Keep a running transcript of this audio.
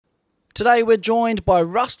Today we're joined by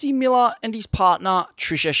Rusty Miller and his partner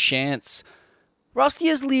Tricia Shantz. Rusty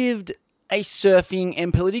has lived a surfing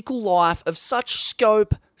and political life of such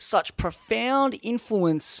scope, such profound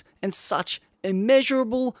influence, and such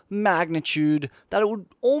immeasurable magnitude that it would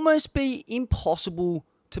almost be impossible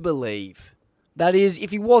to believe. That is,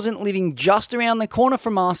 if he wasn't living just around the corner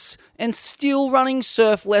from us and still running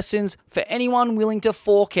surf lessons for anyone willing to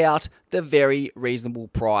fork out the very reasonable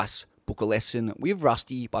price. Book a lesson with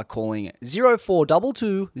Rusty by calling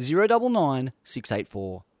 0422 099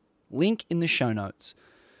 684. Link in the show notes.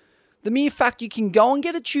 The mere fact you can go and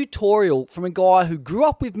get a tutorial from a guy who grew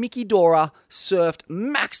up with Mickey Dora, surfed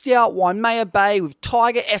maxed out Waimea Bay with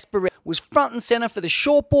Tiger Esperett, was front and center for the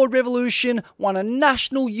shortboard revolution, won a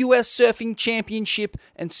national US surfing championship,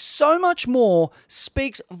 and so much more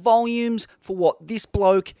speaks volumes for what this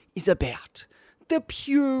bloke is about. The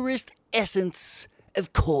purest essence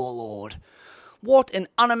of Core Lord. What an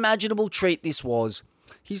unimaginable treat this was.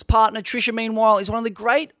 His partner Tricia, meanwhile, is one of the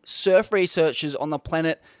great surf researchers on the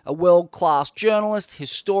planet, a world-class journalist,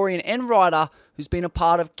 historian and writer who's been a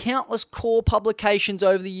part of countless core publications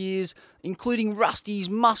over the years, including Rusty's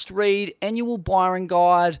must-read annual Byron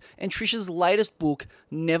Guide and Tricia's latest book,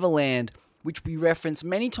 Neverland, which we reference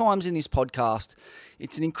many times in this podcast.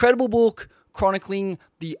 It's an incredible book chronicling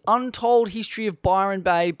the untold history of Byron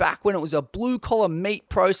Bay back when it was a blue-collar meat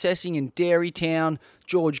processing and dairy town.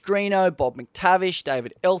 George Greeno, Bob McTavish,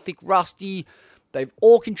 David Elphick, Rusty, they've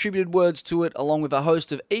all contributed words to it, along with a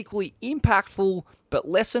host of equally impactful but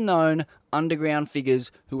lesser-known underground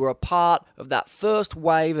figures who were a part of that first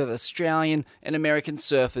wave of Australian and American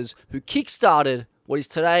surfers who kick-started what is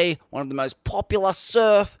today one of the most popular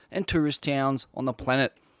surf and tourist towns on the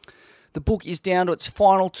planet. The book is down to its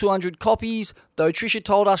final 200 copies, though Tricia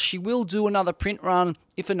told us she will do another print run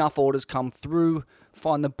if enough orders come through.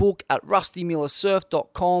 Find the book at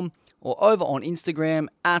rustymillersurf.com or over on Instagram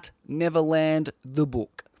at neverlandthebook.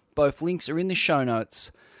 Both links are in the show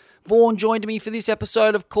notes. Vaughan joined me for this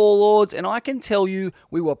episode of Core Lords, and I can tell you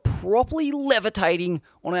we were properly levitating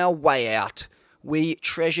on our way out. We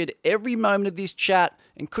treasured every moment of this chat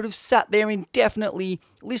and could have sat there indefinitely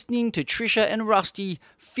listening to Tricia and Rusty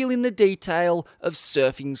fill in the detail of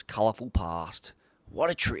surfing's colourful past. What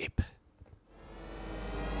a trip.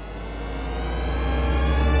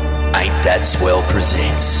 Ain't That Swell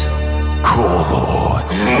presents Core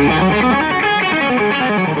Lords.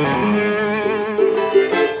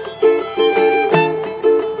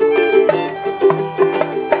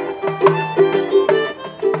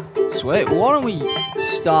 Sweet. Well, why don't we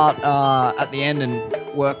start at the end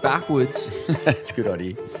and work backwards? That's a good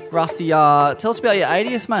idea. Rusty, tell us about your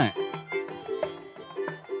 80th, mate.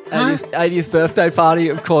 80th birthday party.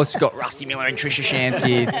 Of course, we've got Rusty Miller and Tricia Shantz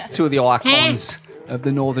here, two of the icons of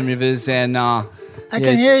the Northern Rivers. And I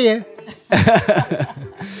can hear you. I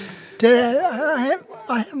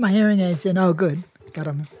have my hearing aids in. Oh, good. Got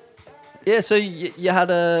them. Yeah, so you had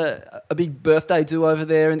a big birthday do over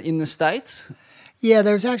there in the States? Yeah,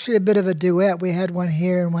 there's actually a bit of a duet. We had one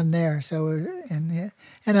here and one there. So, and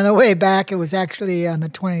on the way back, it was actually on the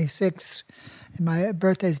 26th. And my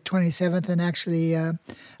birthday's 27th, and actually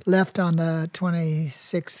left on the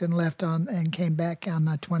 26th and came back on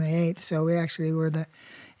the 28th. So we actually were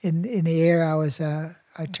in the year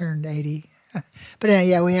I turned 80. But anyway,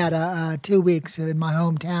 yeah, we had 2 weeks in my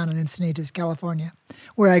hometown in Encinitas, California,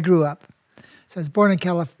 where I grew up. So I was born in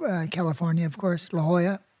California, of course, La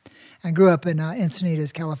Jolla. I grew up in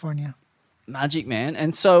Encinitas, California. Magic, man.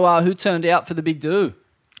 And so who turned out for the big do?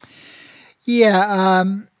 Yeah,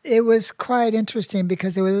 it was quite interesting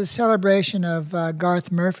because it was a celebration of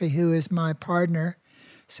Garth Murphy, who is my partner.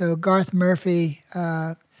 So Garth Murphy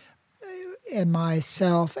and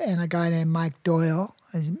myself and a guy named Mike Doyle,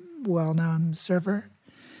 a well-known surfer,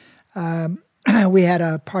 we had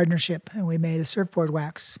a partnership and we made a surfboard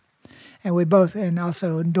wax. And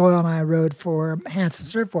also Doyle and I rode for Hanson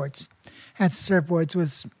Surfboards. Hanson Surfboards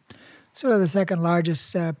was sort of the second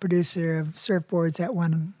largest producer of surfboards at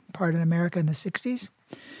one part in America in the 60s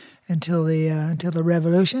until the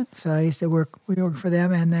revolution. So I used to we worked for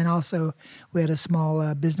them. And then also we had a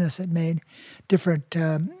small business that made different,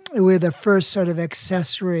 we were the first sort of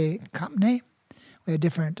accessory company. We had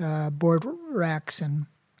different board racks and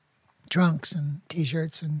trunks and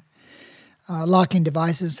T-shirts and locking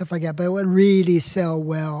devices and stuff like that. But what really sell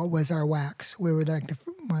well was our wax. We were like the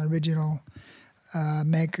original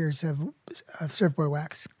makers of surfboard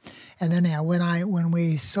wax. And then when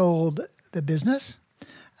we sold the business,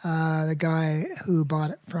 the guy who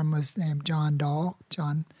bought it from was named John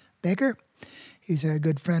Baker. He's a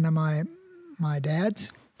good friend of my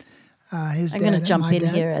dad's. his I'm dad going to and jump my in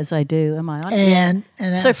dad. here as I do. Am I on? And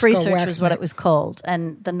that's Surf called Research Wax was what Night. it was called.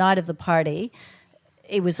 And the night of the party,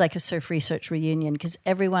 it was like a Surf Research reunion because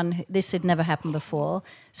this had never happened before.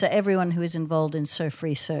 So everyone who was involved in Surf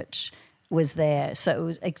Research was there. So it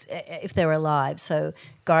was if they were alive. So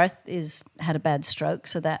Garth had a bad stroke,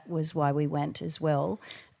 so that was why we went as well.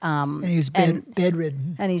 And he was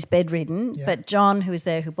bedridden. And he's bedridden. Yeah. But John, who was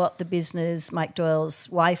there, who bought the business, Mike Doyle's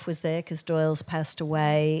wife was there because Doyle's passed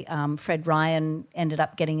away. Fred Ryan ended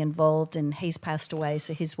up getting involved and he's passed away,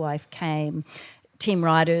 so his wife came. Team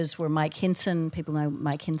riders were Mike Hinson. People know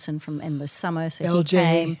Mike Hinson from Endless Summer, so LJ he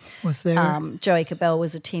came. was there. Joey Cabell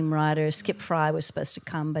was a team rider. Skip Fry was supposed to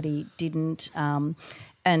come, but he didn't.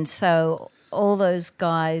 And so all those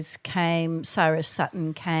guys came. Cyrus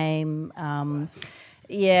Sutton came.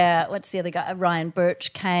 What's the other guy? Ryan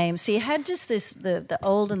Birch came. So you had just the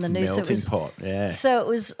old and the new. Melting pot, yeah. So it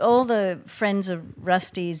was all the friends of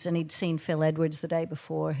Rusty's, and he'd seen Phil Edwards the day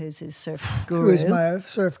before, who's his surf guru. Who was my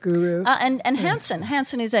surf guru. And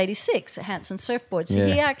Hanson is 86 at Hanson Surfboard. So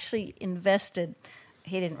he actually invested,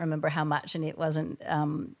 he didn't remember how much, and it wasn't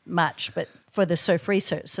much, but for the Surf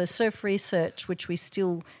Research. So Surf Research, which we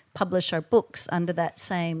still publish our books under that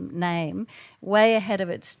same name, way ahead of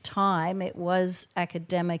its time. It was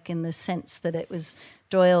academic in the sense that it was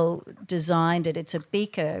Doyle designed it. It's a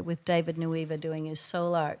beaker with David Nuiva doing his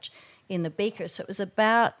soul arch in the beaker. So it was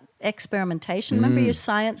about experimentation. Remember your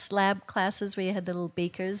science lab classes where you had the little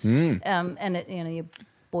beakers and it, you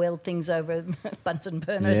boiled things over Bunsen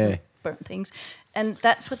burners and burnt things. And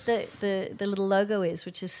that's what the little logo is,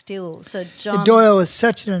 which is still so. John Doyle was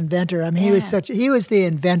such an inventor. I mean, he was the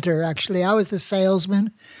inventor. Actually, I was the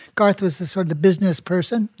salesman. Garth was the sort of the business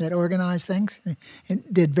person that organized things and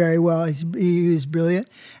did very well. He was brilliant,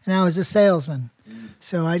 and I was a salesman.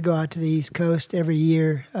 So I'd go out to the East Coast every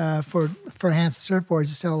year for Hanson Surfboards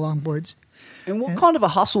to sell longboards. And what kind of a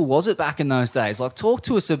hustle was it back in those days? Like, talk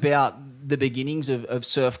to us about the beginnings of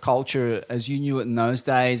surf culture as you knew it in those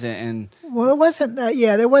days. And well, it wasn't.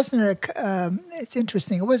 There wasn't a. It's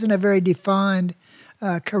interesting. It wasn't a very defined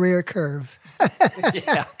career curve.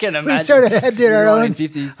 I can imagine. We sort of did our own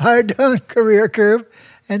 1950s. Career curve,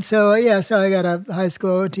 and so so I got a high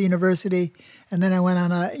school to university, and then I went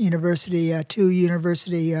on a university, two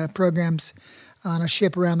university programs on a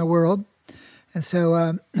ship around the world. And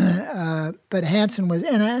so, but Hanson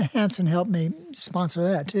Hanson helped me sponsor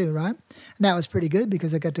that too, right? And that was pretty good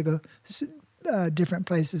because I got to go different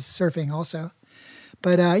places surfing also.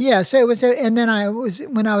 But so it was, and then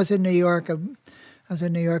when I was in New York, I was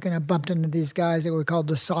in New York and I bumped into these guys that were called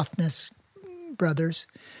the Softness Brothers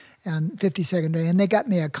on 52nd Street, and they got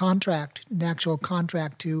me an actual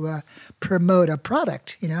contract to promote a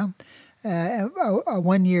product, a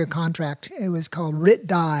 1-year contract. It was called Rit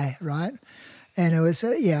Dye, right? And it was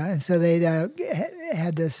and so they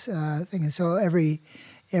had this thing, and so every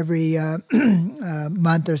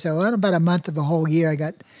month or so, about a month of a whole year, I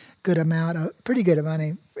got pretty good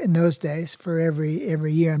money in those days for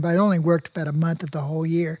every year. But I only worked about a month of the whole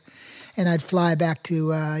year, and I'd fly back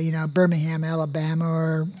to Birmingham, Alabama,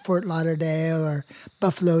 or Fort Lauderdale, or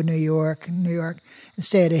Buffalo, New York, and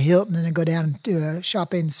stay at a Hilton, and then go down to a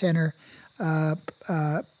shopping center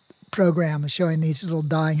program showing these little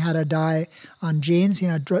how to dye on jeans,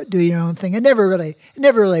 do your own thing. It never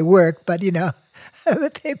really worked, but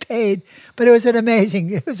but they paid. But it was an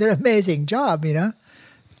amazing job,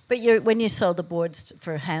 But when you sold the boards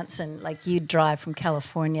for Hanson, like you'd drive from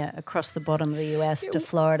California across the bottom of the U.S. to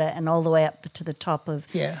Florida and all the way up to the top of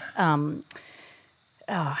what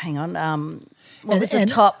was the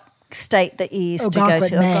top state that you used to go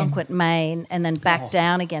to? Algonquin, Maine, and then back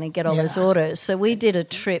down again and get all those orders. So we did a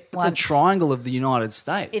trip once. It's a triangle of the United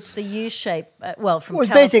States. It's the U shape. From it was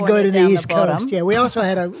California basically go to the down East the bottom. Coast. Yeah, we also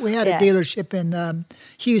had a dealership in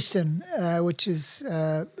Houston, which is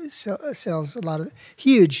sells a lot of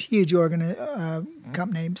huge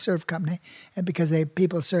company, surf company, and because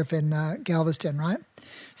people surf in Galveston, right?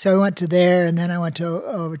 So I went to there, and then I went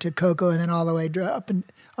over to Cocoa, and then all the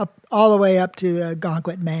way up to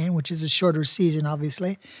Algonquin, Maine, which is a shorter season,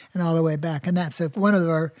 obviously, and all the way back. And that's one of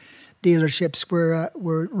our dealerships were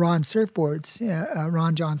Ron Surfboards,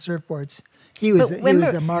 Ron John Surfboards. He was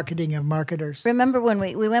the marketing of marketers. Remember when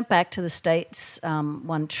we went back to the States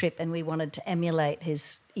one trip and we wanted to emulate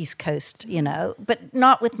his East Coast, but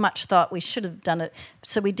not with much thought. We should have done it.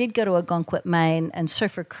 So we did go to Algonquin, Maine, and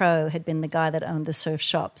Surfer Crow had been the guy that owned the surf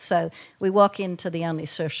shop. So we walk into the only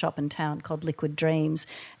surf shop in town called Liquid Dreams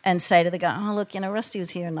and say to the guy, oh, look, Rusty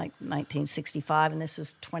was here in like 1965 and this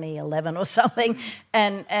was 2011 or something,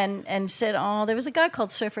 and said, oh, there was a guy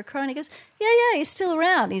called Surfer Crow. And he goes, yeah, he's still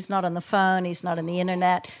around. He's not on the phone. He's not on the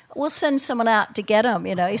internet. we'll send someone out to get him.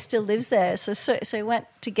 He still lives there. So he went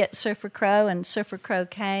to get Surfer Crow, and Surfer Crow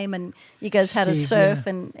came, and you guys had a surf,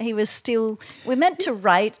 and he was still. We meant to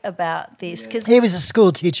write about this because he was a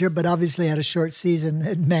school teacher, but obviously had a short season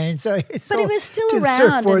in Maine, so he was still did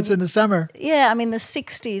around. Surfboards in the summer. Yeah, I mean the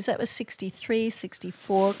 60s. That was 63,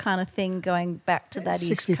 64 kind of thing, going back to that East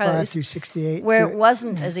 65 Coast through 68, where it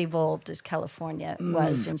wasn't as evolved as California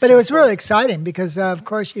was. But it was really exciting because, of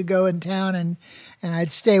course, you go in town and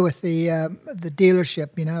I'd stay with the dealership.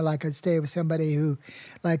 Like I'd stay with somebody who,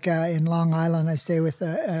 like in Long Island, I stay with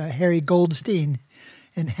Harry Goldstein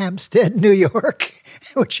in Hampstead, New York,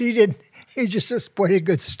 which he didn't. He's just a sporting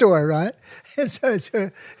goods store, right? And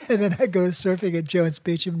and then I go surfing at Jones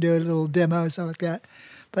Beach and do a little demo or something like that.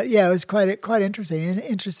 But yeah, it was quite interesting and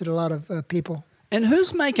interested a lot of people. And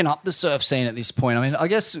who's making up the surf scene at this point? I mean, I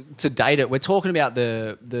guess to date it, we're talking about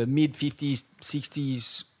the mid 50s,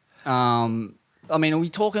 60s. I mean, are we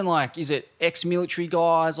talking like, is it ex-military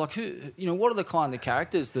guys? Like who, what are the kind of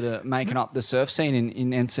characters that are making up the surf scene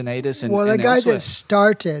in Encinitas and Well, the and guys elsewhere? that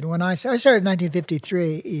started when I started in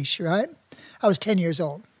 1953-ish, right? I was 10 years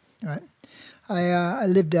old, right? I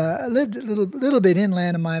lived a little bit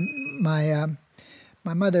inland, and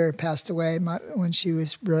my mother passed away when she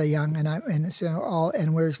was really young, and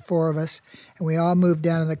there's four of us, and we all moved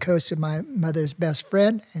down on the coast to my mother's best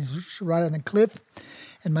friend, and it was right on the cliff.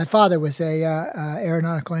 And my father was a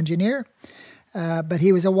aeronautical engineer, but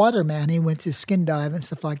he was a waterman. He went to skin dive and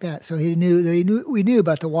stuff like that, so we knew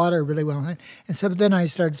about the water really well. And so then I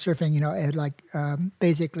started surfing,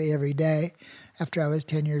 basically every day after I was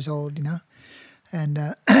 10 years old, And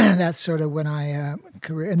that's sort of when I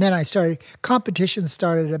career. And then competition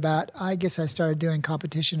started I started doing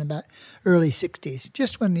competition about early 60s,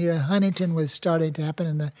 just when the Huntington was starting to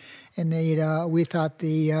happen we thought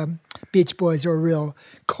the Beach Boys were real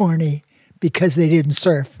corny because they didn't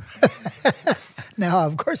surf. Now,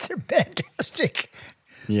 of course, they're fantastic.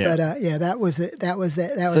 Yeah. But that was it. That was So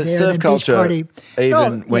the surf Beach culture, Party.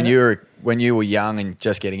 even when you were young and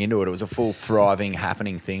just getting into it, it was a full thriving,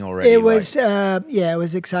 happening thing already. It was, it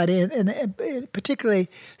was exciting, and particularly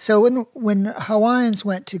so when Hawaiians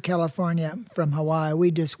went to California from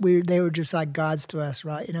Hawaii, they were just like gods to us,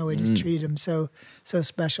 right? We just treated them so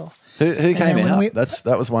special. Who came out?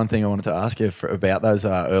 That was one thing I wanted to ask you about those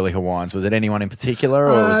early Hawaiians. Was it anyone in particular,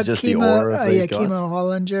 or was it just the aura of these guys? Kimo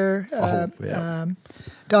Hollinger,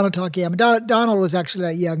 Donald Takayama. Donald was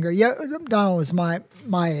actually younger. Yeah, Donald was my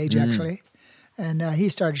age actually, and he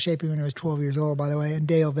started shaping when he was 12 years old. By the way, and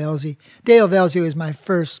Dale Velzy. Dale Velzy was my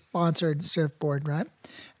first sponsored surfboard, right?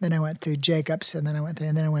 Then I went through Jacobs, and then I went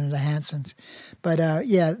into Hanson's. But So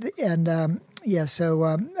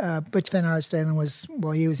Butch Van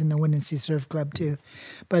Arsdalen he was in the Wind and Sea Surf Club too.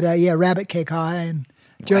 But Rabbit Cake High and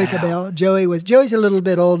Joey Cabell. Joey's a little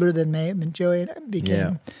bit older than me, and Joey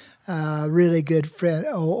became really good friend,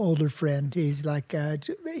 older friend. He's like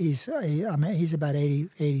he's about 80,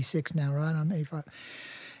 86 now, right? I'm 85.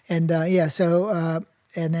 And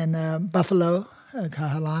and then Buffalo,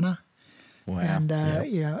 Kahalana. Wow. And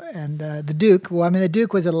the Duke. Well, the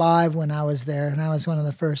Duke was alive when I was there, and I was one of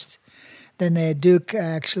the first. Then the Duke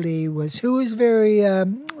actually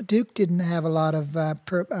Duke didn't have a lot of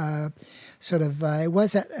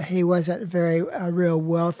he wasn't very real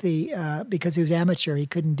wealthy because he was amateur. He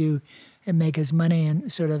couldn't do and make his money in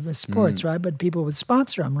sort of sports, right? But people would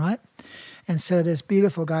sponsor him, right? And so this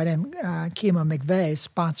beautiful guy named Kimo McVeigh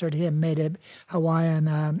sponsored him, made a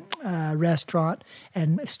Hawaiian restaurant,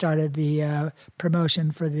 and started the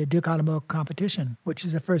promotion for the Duke Automotive competition, which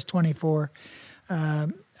is the first 24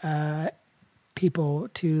 people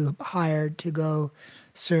to hired to go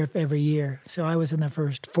surf every year. So I was in the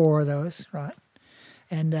first 4 of those, right?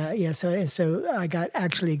 And so I got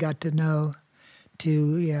to know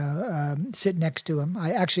sit next to him.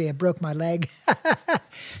 I broke my leg,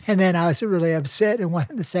 and then I was really upset and won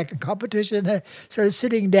the second competition. I started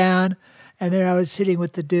sitting down, and then I was sitting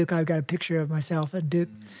with the Duke. I've got a picture of myself and Duke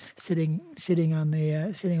sitting with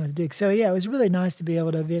the Duke. So it was really nice to be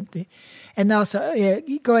able to event and also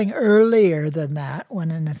going earlier than that,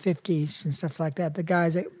 when in the 50s and stuff like that, the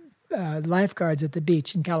guys at lifeguards at the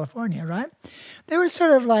beach in California, right? They were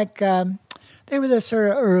sort of like they were the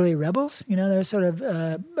sort of early rebels. They were sort of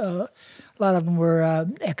a lot of them were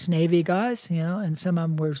ex-Navy guys, and some of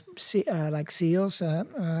them were like SEALs,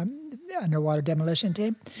 underwater demolition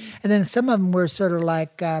team, and then some of them were sort of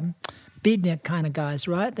like beatnik kind of guys,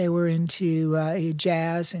 right? They were into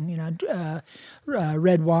jazz and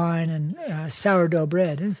red wine and sourdough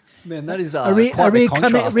bread. Man, that is quite the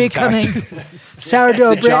contrast in character.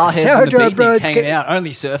 Sourdough the bread, jarheads and sourdough the beatniks bread, hanging out.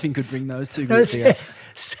 Only surfing could bring those two groups together.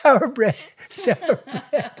 sourdough bread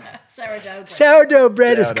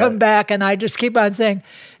has come back, and I just keep on saying,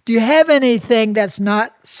 do you have anything that's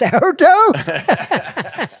not sourdough?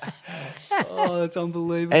 Oh, that's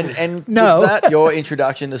unbelievable. And No. was that your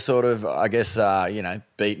introduction to sort of, I guess,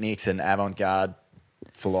 beatniks and avant-garde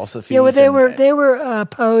philosophies? Yeah, well, they were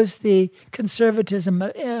opposed the conservatism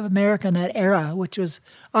of America in that era, which was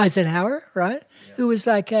Eisenhower, right? Who was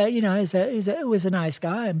like, was a nice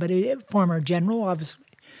guy, but he former general, obviously,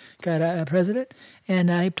 got a president, and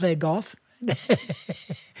he played golf.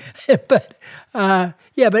 but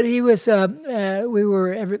he was.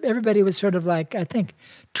 Everybody was sort of like, I think,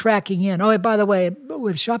 tracking in. Oh, by the way,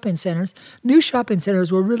 with shopping centers, new shopping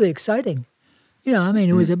centers were really exciting. You know, I mean,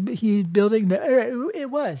 it was a huge building. It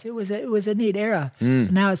was a neat era.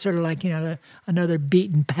 And now it's sort of like, another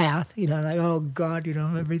beaten path. Like, oh God,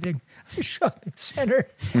 everything shopping center.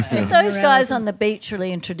 Those guys on the beach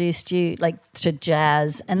really introduced you like to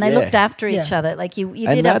jazz, and they looked after each other. Like you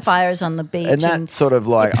did have fires on the beach, and that sort of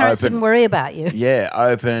like your parents didn't worry about you. Yeah,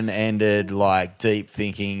 open-ended, like deep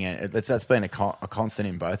thinking, and that's been a constant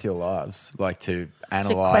in both your lives, like to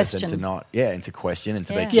analyze and to not, and to question and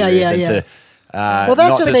to be curious and to. That's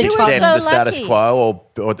not what just they accept taught the status quo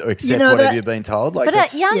or accept whatever you've been told. Like, but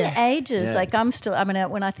at young ages, Yeah. like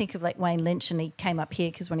when I think of like Wayne Lynch, and he came up here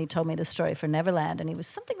because when he told me the story for Neverland, and he was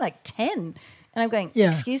something like 10. And I'm going,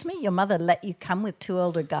 excuse me, your mother let you come with two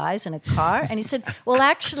older guys in a car? And he said, well,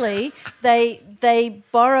 actually, they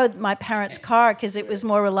borrowed my parents' car because it was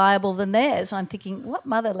more reliable than theirs. And I'm thinking, what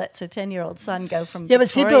mother lets a 10-year-old son go from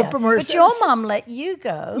Victoria? But your mum let you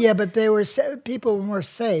go. Yeah, but people were more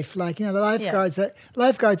safe. Like, the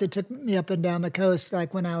lifeguards that took me up and down the coast,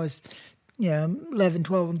 like when I was, 11,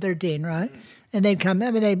 12, and 13, right? And they'd come,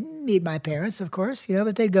 they'd meet my parents, of course,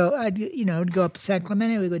 but they'd go, I'd go up to San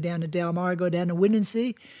Clemente, we'd go down to Del Mar, go down to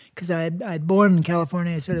Windansea, because I'd born in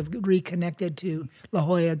California, I sort of reconnected to La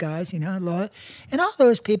Jolla guys, and all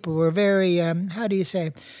those people were very,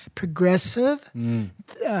 progressive,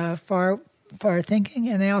 far thinking,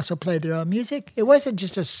 and they also played their own music. It wasn't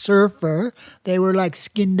just a surfer. They were like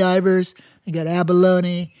skin divers. They got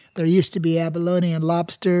abalone. There used to be abalone and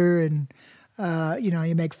lobster, and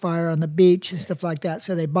you make fire on the beach and stuff like that.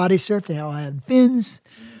 So they body surf. They all had fins.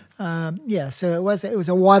 So it was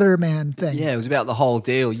a waterman thing. Yeah, it was about the whole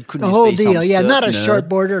deal. You couldn't the just whole be deal. some Yeah, surf not a nerd. short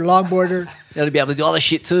boarder, long boarder. You had to be able to do other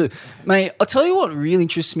shit too. Mate, I'll tell you what really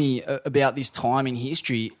interests me about this time in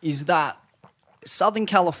history is that Southern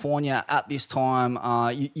California at this time,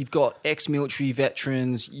 you've got ex-military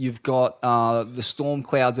veterans, you've got the storm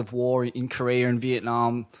clouds of war in Korea and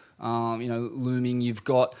Vietnam, looming. You've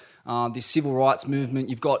got the civil rights movement.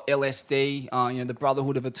 You've got LSD, the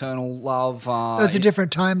Brotherhood of Eternal Love. Those are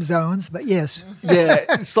different time zones, but yes.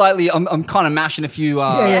 Yeah, slightly. I'm kind of mashing a few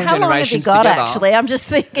generations How long have you got, together. actually? I'm just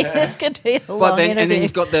thinking this could be a long interview. And then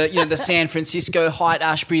you've got the San Francisco, Haight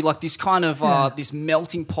Ashbury, like this kind of this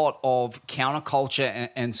melting pot of counterculture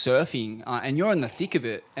and surfing, and you're in the thick of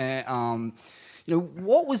it.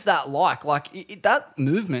 What was that like? Like that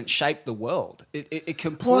movement shaped the world. It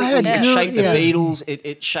completely shaped the Beatles.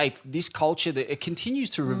 It shaped this culture. That it continues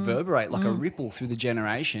to reverberate like a ripple through the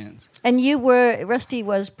generations. And Rusty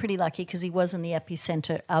was pretty lucky because he was in the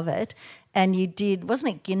epicenter of it. And you did,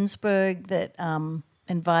 wasn't it Ginsberg that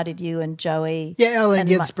invited you and Joey? Yeah, Allen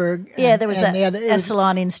Ginsberg. There was that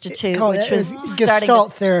Esalen Institute, which was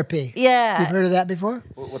Gestalt therapy. Yeah. You've heard of that before?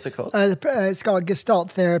 What's it called? It's called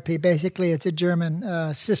Gestalt therapy. Basically, it's a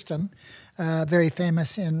German system, very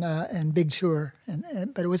famous in Big Sur.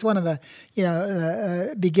 But it was one of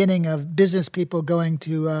the beginning of business people going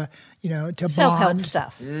to to self-help bond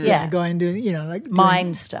stuff. Going to like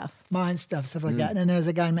mind stuff, stuff like that. And then there's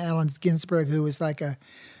a guy named Allen Ginsberg who was like a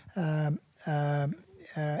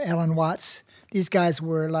Alan Watts. These guys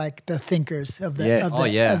were like the thinkers of the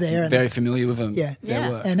era. Very familiar with them. Yeah. They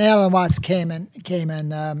were. And Alan Watts came and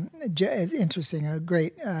it's interesting, a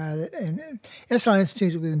great Esalen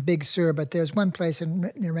Institute was in Big Sur, but there's one place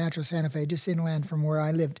near Rancho Santa Fe, just inland from where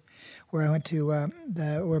I lived, where I went to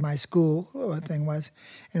where my school thing was,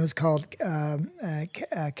 and it was called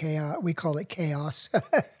Chaos. We call it Chaos.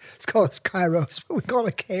 It's called Kairos, but we call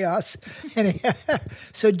it Chaos.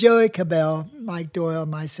 So Joey Cabell, Mike Doyle,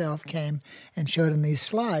 and myself came and showed him these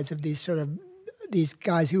slides of these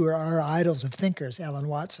guys who were our idols of thinkers, Alan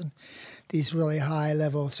Watson, these really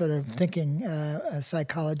high-level sort of thinking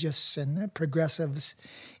psychologists and progressives,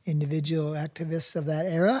 individual activists of that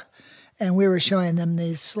era. And we were showing them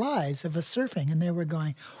these slides of us surfing, and they were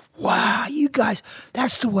going, wow, you guys,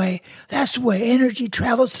 that's the way energy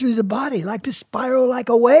travels through the body, like the spiral, like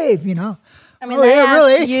a wave, I mean, they asked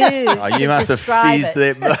really? you. Oh, you to must have describe fizzed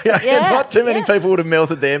it. them. Not too many people would have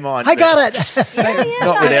melted their minds. I got it.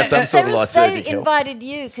 Not without some sort of lysergic They help. invited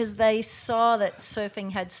you because they saw that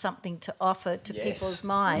surfing had something to offer to people's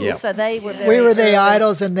minds. Yeah. So they were very We were the early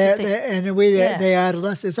idols, and to think- they idoled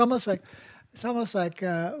us. It's almost like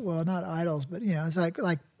well, not idols, but it's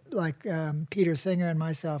like Peter Singer and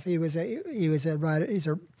myself. He was a writer. He's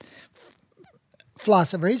a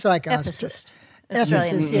philosopher. He's like ethicist.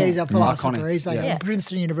 Ethicist, yeah, he's a philosopher. Iconic. He's like Yeah. at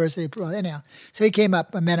Princeton University. Well, anyhow, so he came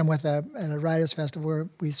up. I met him at a writers' festival where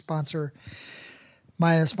we sponsor.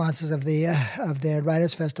 Minor sponsors of the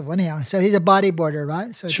writers' festival. Anyhow, so he's a bodyboarder,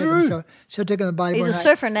 right? So True. So took him the bodyboard. He's a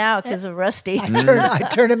surfer now because of Rusty. I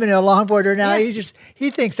turned him into a longboarder now. Yeah. He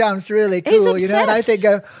thinks I'm really cool, He's And I obsessed.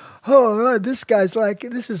 think, this guy's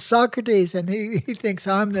this is Socrates, and he thinks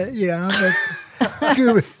I'm the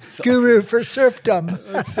guru for serfdom.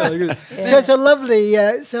 That's so good. So it's a lovely.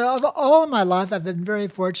 So all of my life, I've been very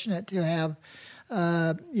fortunate to have.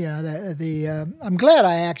 I'm glad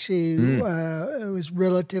I actually was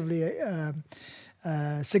relatively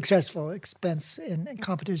successful expense in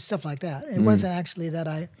competition, stuff like that. It wasn't actually that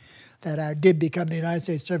I did become the United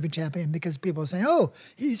States surfing champion because people were saying, "Oh,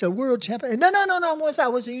 he's a world champion." No. I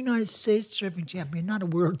was a United States surfing champion, not a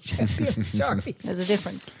world champion. Sorry, There's a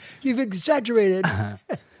difference. you've exaggerated.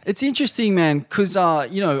 It's interesting, man, because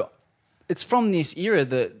it's from this era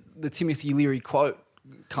that the Timothy Leary quote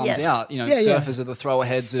comes Yes. out. Surfers are the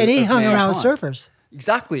thrower-heads of And he hung around with mankind. surfers.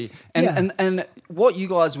 Exactly. And what you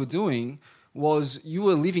guys were doing was you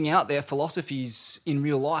were living out their philosophies in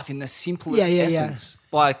real life in the simplest essence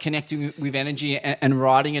by connecting with energy and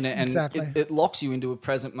writing it. And Exactly. it locks you into a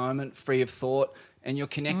present moment, free of thought, and you're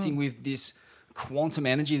connecting with this quantum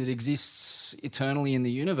energy that exists eternally in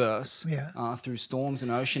the universe through storms and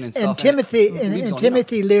ocean and stuff. And it lives on you.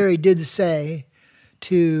 Timothy Leary did say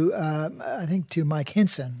to I think to Mike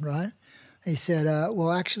Hinson, right? He said,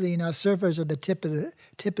 "Well, actually, surfers are the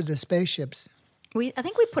tip of the spaceships." I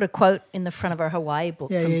think we put a quote in the front of our Hawaii book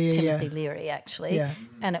from Timothy yeah. Leary, actually, Yeah.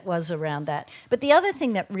 and it was around that. But the other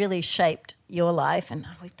thing that really shaped your life, and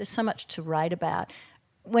there's so much to write about,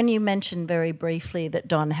 when you mentioned very briefly that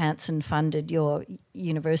Don Hanson funded your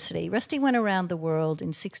university, Rusty went around the world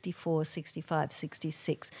in 64, 65,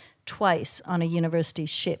 66, twice on a university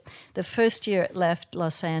ship. The first year it left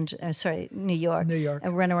New York,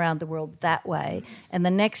 and went around the world that way. And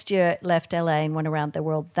the next year it left LA and went around the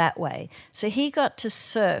world that way. So he got to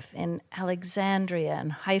surf in Alexandria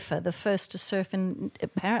and Haifa, the first to surf in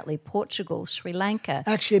apparently Portugal, Sri Lanka.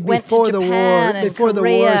 Actually, went before to the Japan war, and before the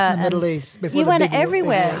Korea wars in the and Middle East, before you the went big war.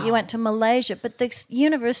 everywhere. Yeah. You went to Malaysia, but the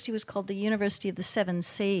university was called the University of the Seven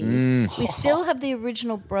Seas. We still have the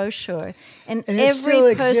original brochure, and And it every still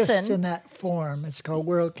exists person. in that form. It's called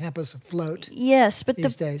World Campus Afloat. Yes, but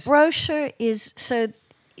these the days. brochure is so.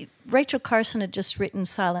 Rachel Carson had just written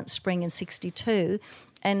Silent Spring in '62,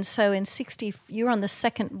 and so in '60 you're on the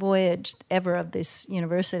second voyage ever of this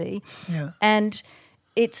university, and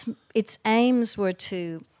its aims were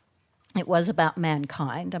to. It was about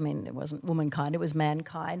mankind. I mean, it wasn't womankind; it was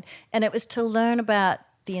mankind, and it was to learn about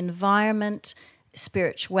the environment,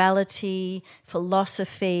 spirituality,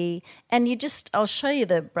 philosophy, and I'll show you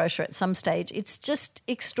the brochure at some stage. It's just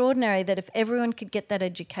extraordinary that if everyone could get that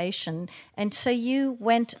education, and so you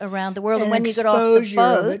went around the world, and when you got off the exposure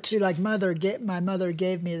of it boat, to my mother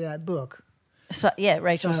gave me that book. so,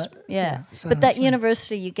 Rachel's, so but that's that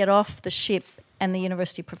university, you get off the ship, and the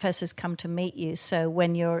university professors come to meet you. So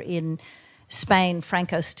when you're in Spain,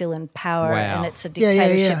 Franco's still in power, Wow. and it's a Yeah,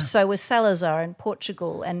 dictatorship. yeah, yeah. So was Salazar in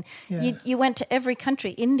Portugal, and Yeah. you went to every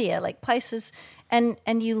country, India, like places, and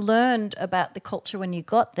you learned about the culture when you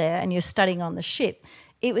got there, and you're studying on the ship.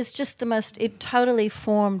 It was just it totally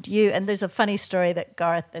formed you. And there's a funny story that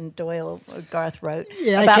Garth wrote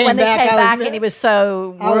Yeah, about I came when they back, came I back was- and he was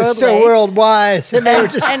so I worldly. was so world wise, and they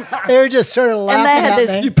were just sort of laughing they had at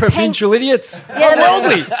this me. You provincial idiots. Yeah, I'm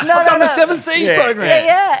worldly. I've done the Seven Seas program.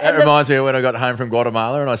 Yeah. That reminds me of when I got home from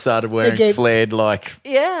Guatemala and I started wearing gave- flared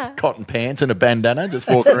cotton pants and a bandana, just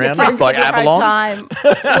walking around like Avalon. Time.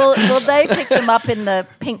 well, they picked him up in the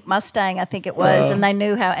pink Mustang, I think it was, and they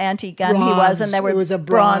knew how anti-gun he was, and they were It was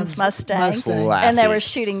a bronze Mustang. Mustang. And they were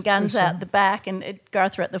Classic. shooting guns out the back, and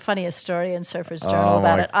Garth wrote the funniest story in Surfer's Journal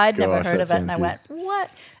about my it. I'd never gosh, heard that of it, and I sounds went, what?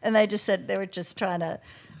 And they just said they were just trying to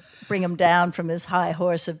bring him down from his high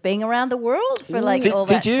horse of being around the world for all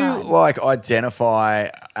that Did you time. identify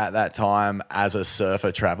at that time as a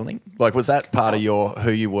surfer traveling? Like, was that part of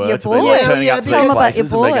who you were Your to be board. like turning Yeah, up to tell these them about your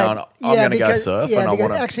places and be board. going, I'm going to go surf and I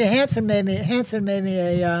want to. Actually, Hanson made me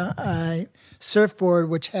a surfboard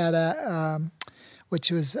which had which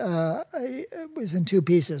was it was in 2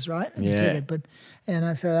 pieces, right? Yeah. Ticket,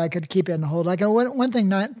 so I could keep it in the hold. Like one thing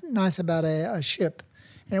nice about a ship,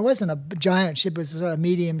 and it wasn't a giant ship; it was a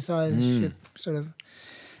medium-sized ship, sort of.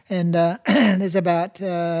 And there's about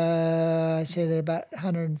I say there are about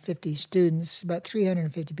 150 students, about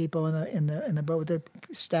 350 people in the boat with their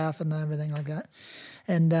staff and everything like that.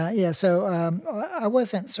 And so I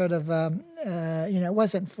wasn't sort of it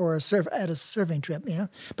wasn't for a surfing trip,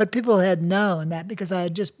 But people had known that because I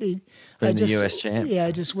had just been the US champ. Yeah,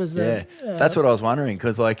 I just was the. Yeah, that's what I was wondering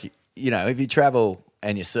because, like, if you travel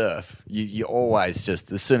and you surf, you always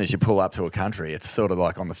just, as soon as you pull up to a country, it's sort of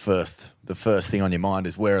like on the first thing on your mind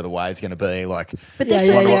is where are the waves going to be? Like, but this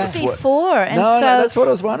was 64, and no, so that's what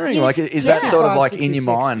I was wondering. Like, is that sort of like in your 66.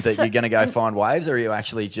 mind that you're going to go find waves, or are you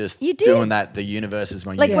actually just doing that? The universe is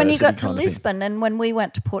like when you got to Lisbon, and when we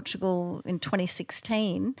went to Portugal in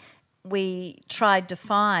 2016. We tried to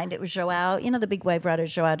find, it was Joao, the big wave rider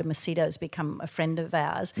Joao de Macedo has become a friend of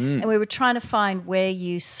ours, and we were trying to find where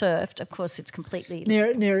you surfed. Of course, it's completely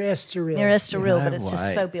near Estoril. Near Estoril, No but it's way.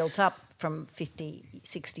 just so built up from 50,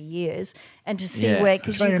 60 years, and to see Yeah. where,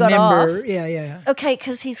 because you Trying to got remember, off. yeah. Okay,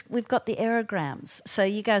 because we've got the aerograms. So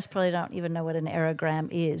you guys probably don't even know what an aerogram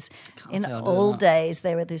is. In say I do old not. days,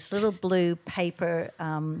 they were this little blue paper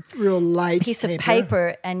Real light piece of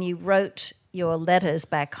paper, and you wrote your letters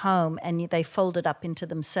back home, and they folded up into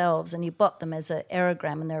themselves, and you bought them as an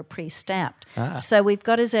aerogram, and they were pre-stamped. So we've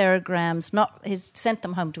got his aerograms. He's sent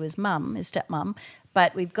them home to his mum, his stepmum,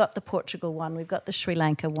 but we've got the Portugal one, we've got the Sri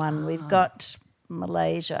Lanka one, we've got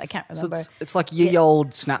Malaysia. I can't So remember. it's like ye old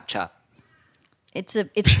Snapchat. It's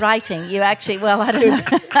writing. You actually, well, I don't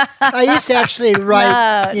know. I used to actually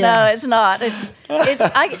write. No, it's not.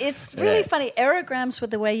 It's really funny. Aerograms were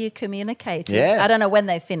the way you communicated. Yeah. I don't know when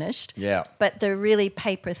they finished. Yeah. But they're really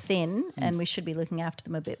paper thin, and we should be looking after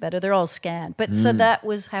them a bit better. They're all scanned. But so that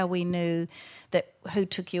was how we knew that who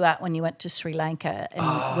took you out when you went to Sri Lanka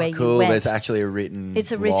and where cool. you went. There's actually a written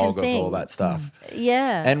written log thing. of all that stuff.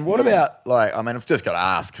 Yeah. And what about, like, I mean, I've just got to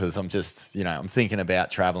ask because I'm just, I'm thinking about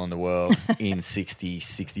traveling the world in 60,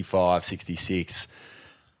 65, 66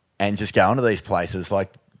 and just going to these places.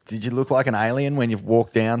 Like, did you look like an alien when you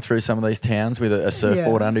walked down through some of these towns with a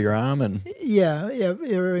surfboard under your arm? And Yeah,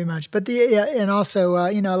 very much. But and also,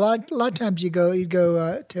 a lot of times you'd go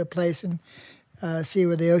to a place and see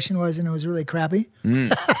where the ocean was, and it was really crappy.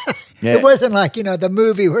 Yeah. It wasn't like the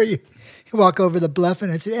movie where you walk over the bluff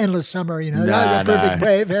and it's an endless summer. That's a perfect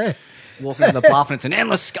wave. Eh? Walking in the bluff and it's an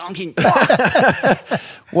endless skunking.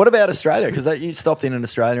 What about Australia? Because you stopped in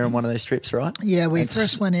Australia on one of these trips, right? Yeah, we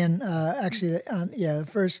first went in.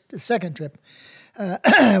 Second trip.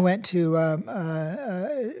 I went to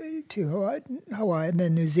Hawaii, and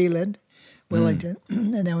then New Zealand, Wellington,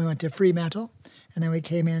 and then we went to Fremantle, and then we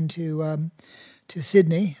came into to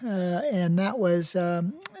Sydney, and that was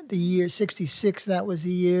the year 66. That was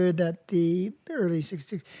the year that the early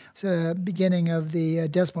 66, so beginning of the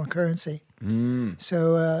decimal currency.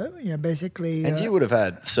 So basically. And you would have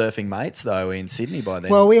had surfing mates though in Sydney by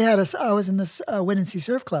then. Well, I was in the Windansea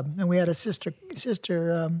Surf Club, and we had a sister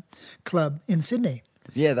club in Sydney.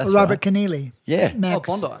 Yeah, that's Robert right. Keneally. Yeah. Max,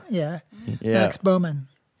 Bondi. Yeah. Yeah. Max Bowman.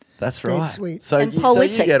 That's Dave right. Sweet. So And you Paul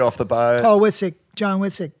Whitsick. get off the boat. Paul Whitsick, John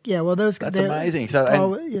Whitsick. Yeah, well, those That's they- amazing. So,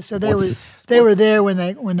 Paul, and so they were there when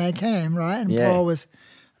they came, right? And Yeah. Paul was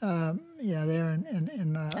there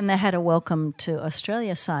in And they had a welcome to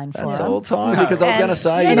Australia sign for That's them. all time because I was going to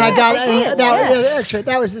say. and I got they did, actually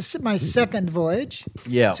that was my second voyage.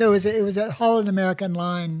 Yeah. So it was a Holland American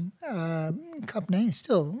Line company, it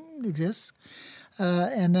still exists,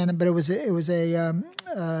 and then but it was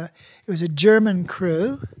a German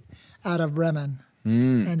crew out of Bremen,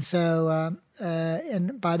 and so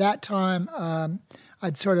and by that time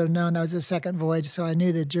I'd sort of known that was the second voyage, so I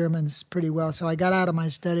knew the Germans pretty well. So I got out of my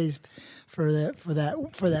studies for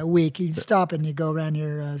that week. You'd stop and you go around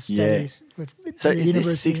your studies. So to the is this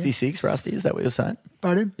university. 66, Rusty? Is that what you're saying?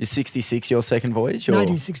 Pardon? Is 66 your second voyage? Or?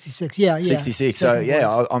 1966. Yeah. 66. So, Second yeah,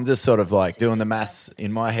 voyage. I'm just sort of like doing the maths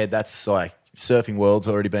in my head. That's like surfing world's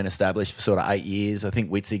already been established for sort of 8 years. I think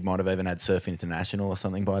Witzig might have even had Surf International or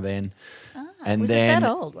something by then. And Was then, it that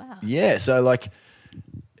old? Wow. Yeah, so like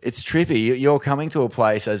it's trippy. You're coming to a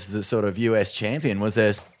place as the sort of US champion. Was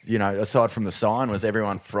there, aside from the sign, was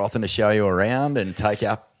everyone frothing to show you around and take you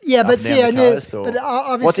up? Yeah, up but and see, down I the knew. coast, or- But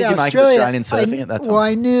obviously, what did you make of Australia, Australian surfing at that time? Well,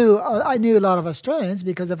 I knew a lot of Australians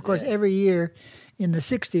because, of course, every year in the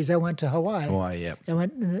 '60s, I went to Hawaii. Hawaii, yeah. I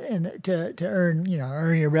went to earn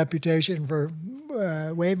your reputation for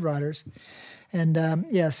wave riders, and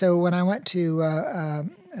so when I went to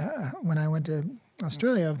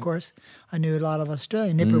Australia, of course, I knew a lot of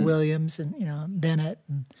Australia, Nipper Williams and, Bennett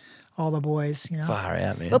and all the boys, Far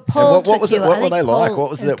out, man. Well, Paul what was took it? you- What I were they think like? Paul- What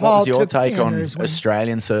was Paul your took take on Anders when-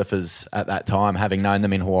 Australian surfers at that time, having known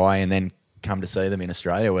them in Hawaii and then come to see them in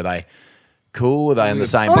Australia? Were they cool? Were they on the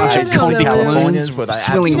same yeah, page as no, the they were- Californians? Were they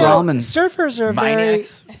Swilling absolute ramen. surfers are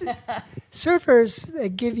maniacs? surfers, they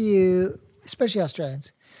give you, especially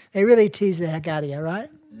Australians, they really tease the heck out of you, right?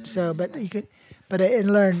 So, but you could, but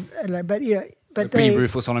We're pretty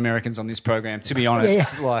ruthless on Americans on this program, to be honest. Yeah.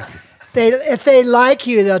 Like, if they like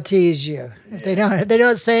you, they'll tease you. If they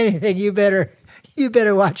don't say anything, you better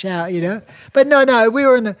watch out, But no, we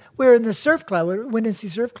were in the surf club, Windansea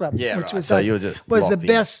Surf Club, Yeah, which right. was So you were just was the locked in.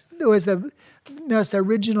 best. It was the most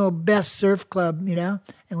original best surf club, And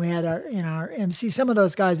we had our MC. Some of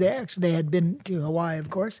those guys they had been to Hawaii, of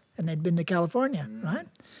course, and they'd been to California, right?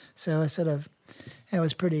 So it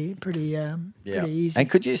was pretty easy. And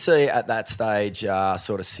could you see at that stage,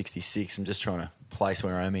 sort of 66, I'm just trying to place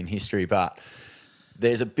where I'm in history, but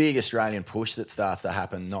there's a big Australian push that starts to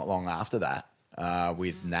happen not long after that,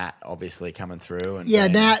 with Nat obviously coming through. And Yeah,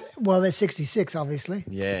 being- Nat. Well, that's 66, obviously.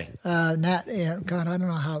 Yeah. Nat. Yeah, God, I don't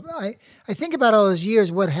know how. I think about all those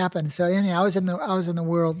years. What happened? So anyhow, I was in the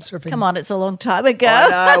world surfing. Come on, it's a long time ago.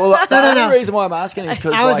 I know. Well, the No. only reason why I'm asking is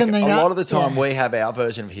because I was like, in the- a lot of the time yeah. we have our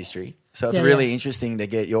version of history. So it's Yeah, really yeah. interesting to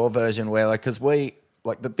get your version where, like, because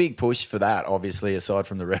the big push for that, obviously, aside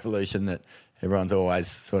from the revolution that everyone's always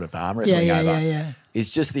sort of arm wrestling over, yeah.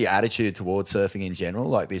 is just the attitude towards surfing in general.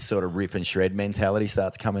 Like this sort of rip and shred mentality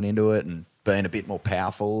starts coming into it and being a bit more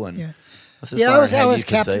powerful. And Yeah. I was just Yeah, I wondering how was you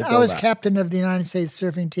captain. perceived I all was that. captain of the United States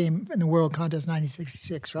surfing team in the World Contest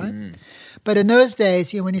 1966, right? Mm. But in those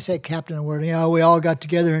days, when you say captain of the world, we all got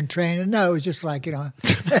together and trained. And no, it was just like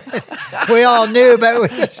we all knew, but we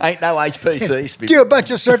just Ain't no HPC. do a bunch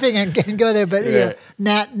of surfing and go there. But Yeah.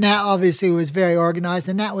 Nat obviously was very organized,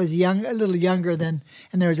 and Nat was a little younger than,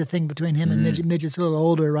 and there was a thing between him and Midget. Midget's a little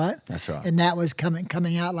older, right? That's right. And Nat was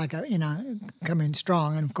coming out like coming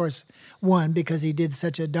strong, and of course won because he did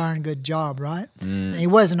such a darn good job, right? And he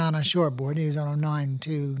wasn't on a shortboard; he was on a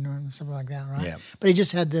 9.2, something like that, right? Yeah. But he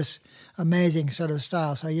just had this amazing sort of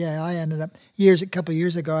style. So yeah, I ended up a couple of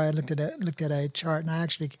years ago. I looked at a chart, and I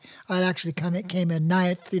actually came in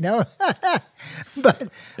ninth,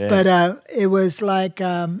 but it was like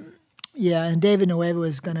and David Nueva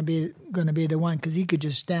was going to be the one because he could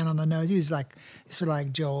just stand on the nose. He was like sort of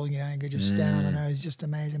like Joel, he could just stand on the nose, just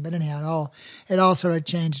amazing. But anyhow, it all sort of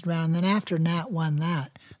changed around. And then after Nat won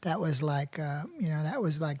that was like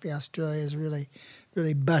the Australia's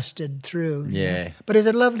really busted through. Yeah. But it's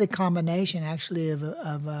a lovely combination actually of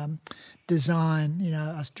design,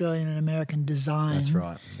 Australian and American design. That's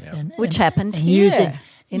right. Yeah. Which happened and here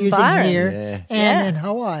in Byron. here Yeah. and Yeah. in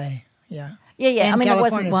Hawaii. Yeah. Yeah. And I mean, it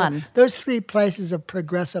California. wasn't So one. those three places of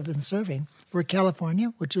progressive in surfing were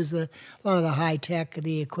California, which was a lot of the high tech,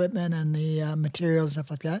 the equipment and the materials, stuff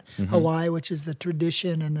like that. Mm-hmm. Hawaii, which is the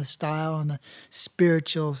tradition and the style and the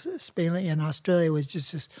spiritual feeling. And Australia was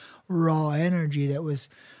just this raw energy that was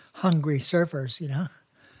hungry surfers,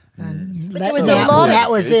 And there was a lot of-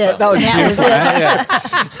 that was it. that was That was beautiful. it. Yeah.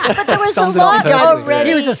 But there was a Summed it up lot perfectly. already.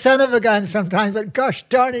 He was a son of a gun sometimes, but gosh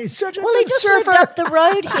darn, he's such a Well, he good just surfer. lived up the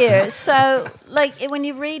road here. So, when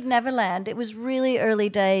you read Neverland, it was really early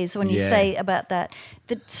days when you Yeah. say about that.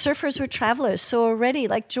 The surfers were travelers. So already,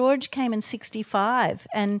 George came in 65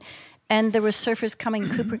 and there were surfers coming.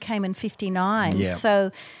 Cooper came in 59. Yeah.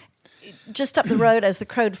 So just up the road as the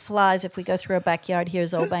crow flies, if we go through our backyard,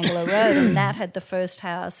 here's Old Bangalow Road. And Nat had the first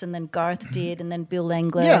house, and then Garth did, and then Bill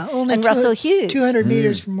Langler only and Russell Hughes. 200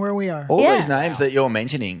 meters from where we are. All Yeah. these names that you're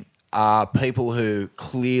mentioning are people who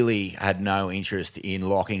clearly had no interest in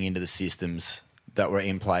locking into the systems that were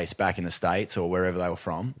in place back in the States or wherever they were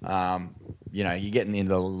from. You're getting into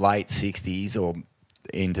the late 60s or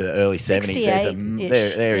into the early 70s.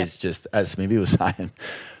 Ish, There is just, as Smithy was saying,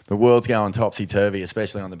 the world's going topsy-turvy,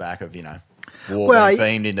 especially on the back of, war being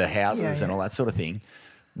beamed into houses and all that sort of thing.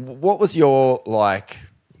 What was your,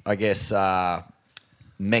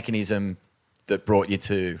 mechanism that brought you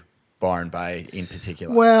to Byron Bay in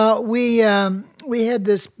particular? Well, we had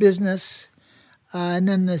this business, and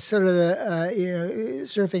then the sort of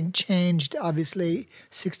surfing changed. Obviously,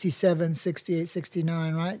 67, 68,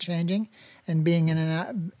 69, right? Changing and being in and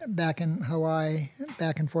out, back in Hawaii,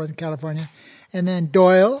 back and forth in California, and then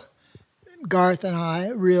Doyle, Garth, and I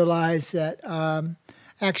realized that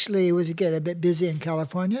actually it was getting a bit busy in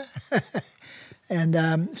California,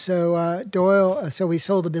 and so Doyle. So we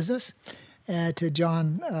sold the business to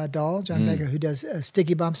John Dahl, John Baker, who does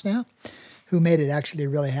Sticky Bumps now, who made it actually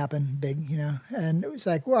really happen big, you know. And it was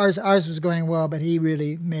like, well, ours was going well, but he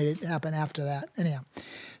really made it happen after that. Anyhow,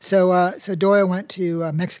 so Doyle went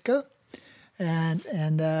to Mexico, and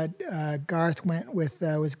Garth went with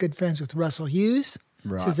was good friends with Russell Hughes.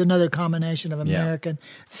 Right. This is another combination of American.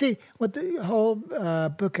 See, what the whole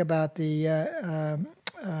book about the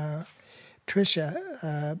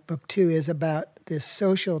Tricia book 2 is about the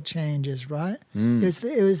social changes, right? It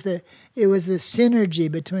was the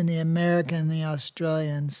synergy between the American and the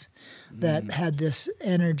Australians that had this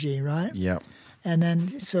energy, right? Yep. And then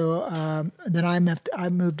then I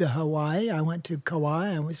moved to Hawaii. I went to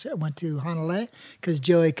Kauai. I went to Honolulu because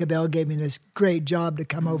Joey Cabell gave me this great job to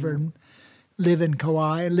come over and live in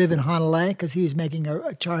Kauai, live in Honolulu because he was making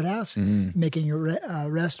a chart house, making a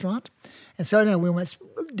restaurant. And so anyway, we went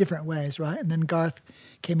different ways, right? And then Garth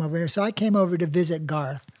came over here. So I came over to visit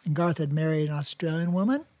Garth. And Garth had married an Australian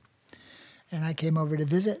woman. And I came over to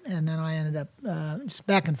visit. And then I ended up just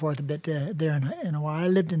back and forth a bit there in Hawaii. I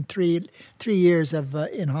lived in three years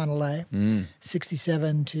in Honolulu,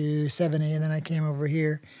 67 to 70. And then I came over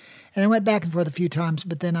here. And I went back and forth a few times,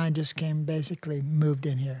 but then I just basically moved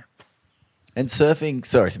in here. And surfing,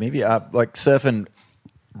 surfing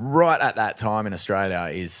right at that time in Australia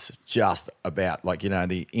is just about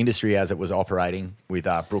the industry as it was operating with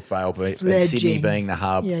Brookvale and Sydney being the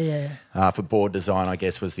hub for board design, I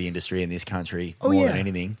guess, was the industry in this country more than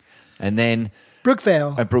anything. And then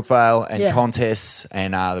Brookvale and contests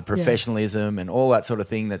and the professionalism and all that sort of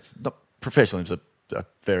thing. That's not professionalism's a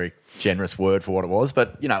very generous word for what it was,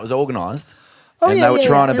 but it was organised. They were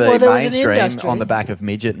trying to be mainstream on the back of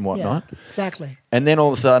midget and whatnot. Yeah, exactly. And then all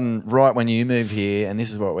of a sudden, right when you move here, and this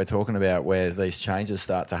is what we're talking about, where these changes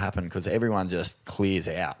start to happen because everyone just clears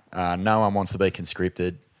out. No one wants to be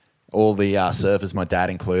conscripted. All the surfers, my dad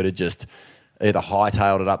included, just either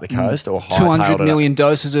hightailed it up the coast or hightailed 200 million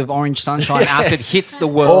doses of orange sunshine acid hits the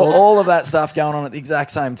world. All of that stuff going on at the exact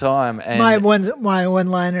same time. And my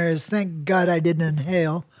one-liner is, thank God I didn't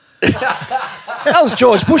inhale. That was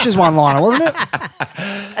George Bush's one-liner, wasn't it?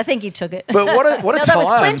 I think he took it. But what a no, time that was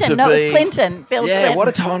Clinton. to No, be... it was Clinton. Bill Clinton. What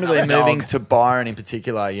a time to be moving to Byron in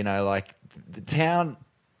particular. The town...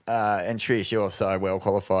 and Trish, you're so well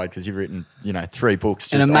qualified because you've written, 3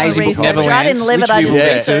 books. An amazing book, Neverland. I didn't live it, I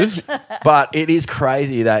just researched. But it is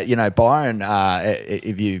crazy that, Byron,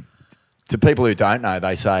 to people who don't know,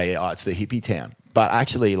 they say, it's the hippie town. But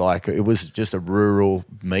actually, it was just a rural,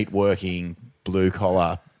 meat-working,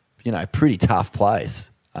 blue-collar, pretty tough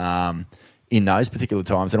place in those particular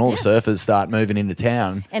times. And all the surfers start moving into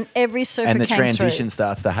town. And every surfer and the came transition through.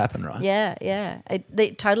 starts to happen, right? Yeah.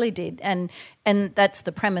 They totally did. And that's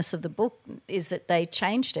the premise of the book, is that they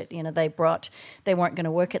changed it. They weren't going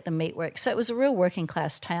to work at the meatworks. So it was a real working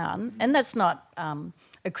class town. And that's not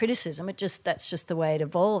a criticism. That's just the way it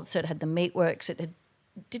evolved. So it had the meatworks. It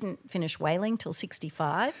didn't finish whaling till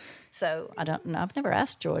 65. So I don't know. I've never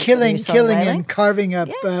asked George. Killing and carving up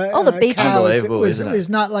all the beaches. Unbelievable, isn't it? It was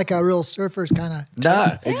not like a real surfer's kind of.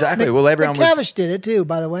 No, exactly. Well, everyone McTavish did it too,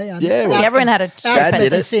 by the way. Everyone had a Dad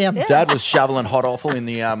did it. See him. Dad was shoveling hot offal in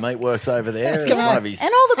the meatworks over there. It was one of his and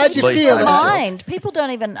all the beaches feel were about mined. People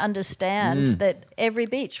don't even understand that every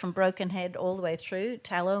beach from Broken Head all the way through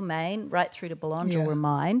Tallow, Maine, right through to Belongil were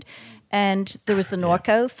mined. And there was the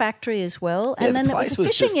Norco factory as well. Yeah, and then there was place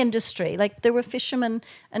a fishing was industry. There were fishermen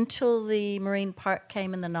until the marine park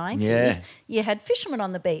came in the 90s. Yeah. You had fishermen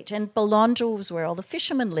on the beach. And Belongil was where all the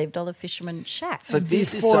fishermen lived, all the fishermen shacks. So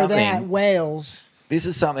this is Before something. that, whales. This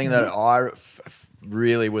is something that I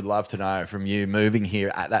really would love to know from you moving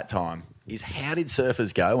here at that time. Is how did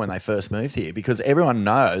surfers go when they first moved here? Because everyone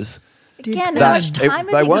knows. Again, how much time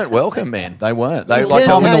they weren't welcome, man. They weren't. They Depends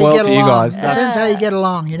time in how the you world get for you along. guys. Depends how you get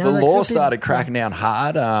along. the like law some started people- cracking down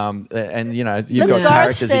hard, and you've got Garth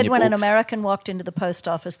characters said in your when an books. American walked into the post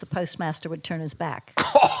office, the postmaster would turn his back.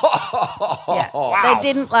 They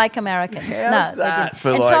didn't like Americans. How's no, that they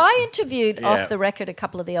for didn't. And so like- I interviewed off the record a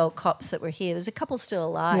couple of the old cops that were here. There's a couple still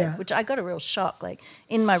alive, which I got a real shock,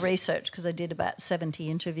 in my research, because I did about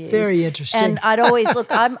 70 interviews. Very interesting. And I'd always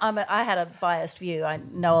look. I had a biased view. I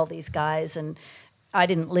know all these guys and. I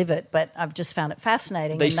didn't live it, but I've just found it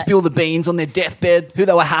fascinating. They spill the beans on their deathbed, who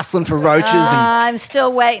they were hassling for roaches. I'm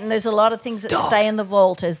still waiting. There's a lot of things that stay in the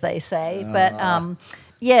vault, as they say. But,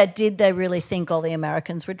 did they really think all the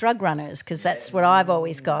Americans were drug runners? Because that's what I've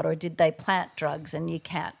always got. Or did they plant drugs? And you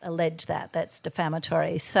can't allege that. That's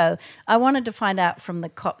defamatory. So I wanted to find out from the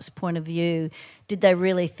cops' point of view, did they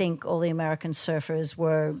really think all the American surfers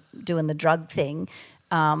were doing the drug thing?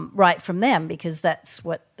 Right from them, because that's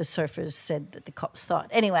what the surfers said that the cops thought.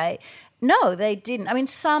 Anyway, No, they didn't. I mean,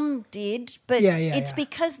 some did, but it's yeah.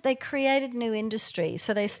 because they created new industry.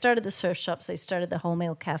 So they started the surf shops, they started the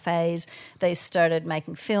wholemeal cafes, they started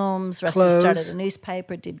making films, Rusty Clothes. started a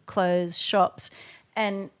newspaper, did clothes, shops.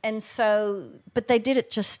 And so, but they did it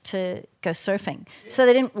just to go surfing. So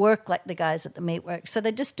they didn't work like the guys at the meatworks. So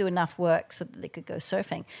they just do enough work so that they could go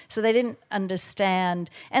surfing. So they didn't understand.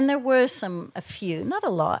 And there were a few, not a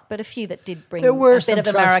lot, but a few that did bring a bit of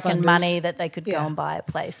American money that they could go and buy a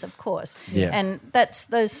place, of course. Yeah. And that's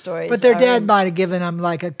those stories. But their dad might have given them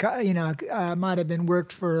like might have been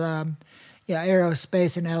worked for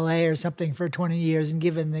aerospace in L.A. or something for 20 years and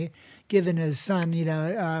given his son,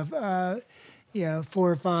 $4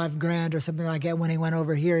 or $5 grand or something like that. When he went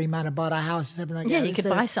over here, he might have bought a house or something like that. Yeah, you could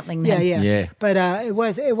buy something then. Yeah. But it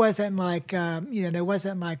wasn't like there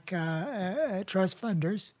wasn't like trust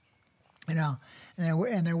funders, and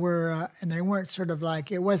there weren't sort of like,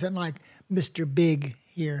 it wasn't like Mr. Big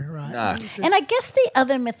here, right? No. And I guess the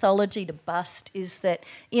other mythology to bust is that,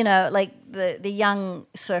 like the young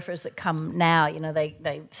surfers that come now,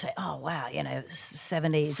 they say, oh, wow,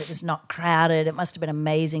 70s, it was not crowded. It must have been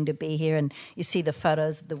amazing to be here. And you see the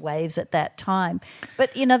photos of the waves at that time.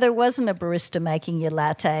 But, there wasn't a barista making your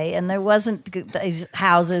latte, and there wasn't these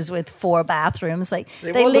houses with 4 bathrooms. Like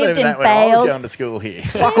There they wasn't lived even in that when I was bales. going to school here.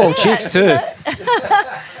 Fuck all chicks too.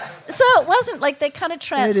 So it wasn't like they kind of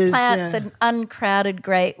transplant the uncrowded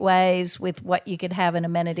great waves with what you could have in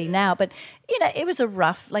amenity now. But, it was a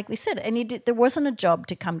rough, like we said, and there wasn't a job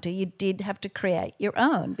to come to. You did have to create your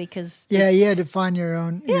own because... Yeah, you had to find your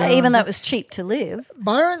own. Even though it was cheap to live.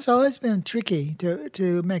 Byron's always been tricky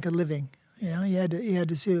to make a living. You had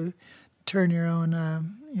to sort of turn your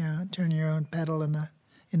own pedal in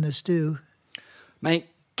the stew. Mate,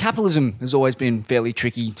 capitalism has always been fairly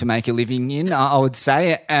tricky to make a living in, I would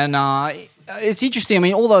say. And it's interesting. I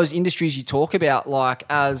mean, all those industries you talk about, like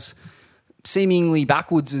as seemingly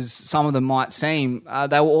backwards as some of them might seem,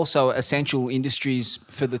 they were also essential industries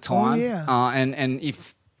for the time. Oh, yeah. And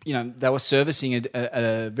if, they were servicing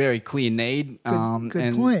a very clear need.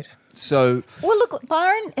 Good point. So, well, look,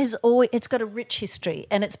 Byron it's got a rich history,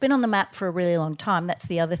 and it's been on the map for a really long time. That's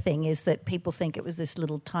the other thing, is that people think it was this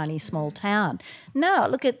little tiny small town. No,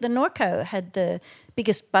 look at the Norco had the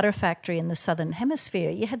biggest butter factory in the southern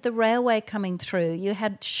hemisphere. You had the railway coming through. You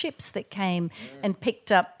had ships that came and picked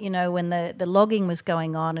up, when the logging was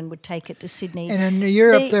going on, and would take it to Sydney. And in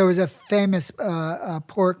Europe, there was a famous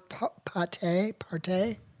pork pate,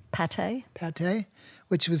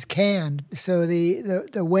 which was canned. So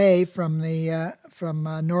the whey from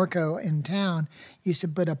Norco in town used to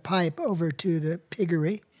put a pipe over to the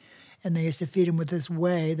piggery, and they used to feed them with this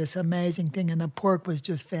whey, this amazing thing, and the pork was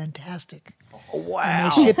just fantastic. Wow.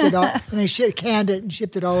 And they shipped it all, and they canned it and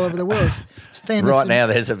shipped it all over the world. It's famous. Right now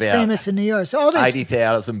there's about famous in New York. So all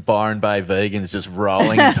 80,000 Byron Bay vegans just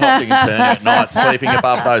rolling and tossing and turning at night, sleeping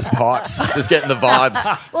above those pipes, just getting the vibes.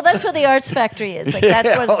 Well, that's where the arts factory is. Like that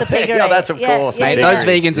was the piggery. Yeah, that's of course. Mate, those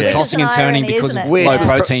vegans are Yeah. tossing and turning Irony, because of isn't it? low Which was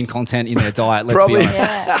protein content in their diet, let's Probably. be honest.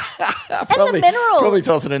 Yeah. Probably, and the mineral. Probably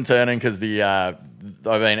tossing and turning because it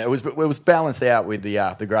was balanced out with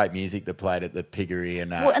the great music that played at the piggery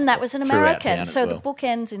and that was an throughout American. town as So well. the book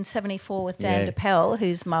ends in 1974 with Dan Yeah. DePel,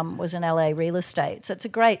 whose mum was in LA real estate. So it's a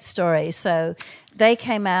great story. So they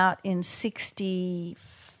came out in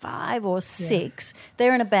 1965 or 6.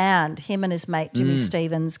 They're in a band, him and his mate Jimmy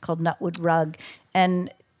Stevens, called Nutwood Rug.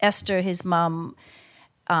 And Esther, his mum,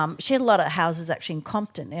 she had a lot of houses actually in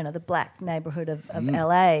Compton, the black neighborhood of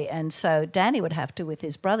LA. And so Danny would have to, with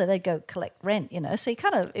his brother, they'd go collect rent, So he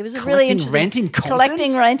it was a really interesting... rent in Compton?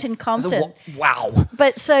 Collecting rent in Compton. Wow.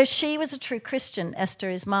 But so she was a true Christian, Esther,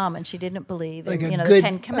 his mom, and she didn't believe in, Like a the good-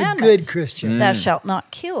 10 a Commandments. good Christian. Thou shalt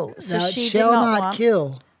not kill. So Thou she shall did not not want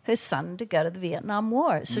kill. her son to go to the Vietnam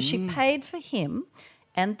War. So she paid for him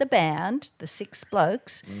and the band, the 6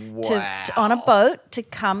 blokes, to on a boat to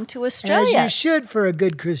come to Australia. As you should for a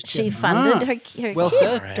good Christian. She funded her Well kid.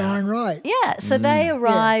 said. Darn right. Yeah, so they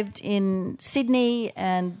arrived in Sydney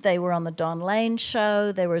and they were on the Don Lane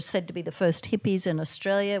show. They were said to be the first hippies in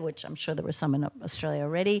Australia, which I'm sure there were some in Australia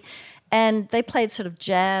already. And they played sort of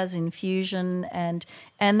jazz infusion, and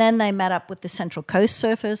then they met up with the Central Coast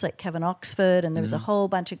surfers like Kevin Oxford, and there was a whole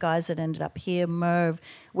bunch of guys that ended up here, Merv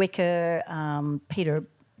Wicker, Peter,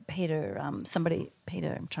 I'm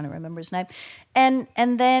trying to remember his name. And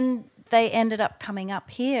then they ended up coming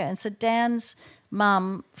up here. And so Dan's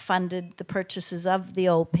mum funded the purchases of the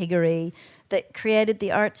old piggery that created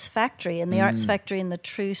the arts factory, and the arts factory in the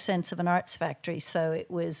true sense of an arts factory. So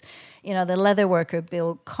it was, the leather worker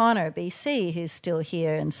Bill Connor, BC, who's still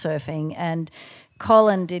here and surfing, and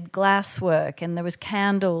Colin did glass work, and there was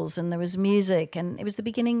candles, and there was music, and it was the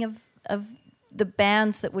beginning of the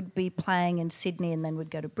bands that would be playing in Sydney and then would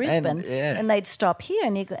go to Brisbane, yeah. and they'd stop here,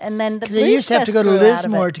 and then the They Blues used to have to Fest go to grew out of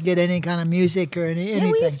Lismore it. to get any kind of music or anything.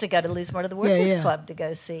 Yeah, we used to go to Lismore to the Workers' yeah. Club to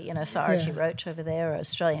go see, so Archie Roach over there, or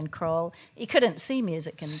Australian Crawl. You couldn't see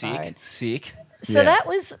music in Byron. Sick. So that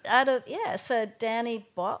was so Danny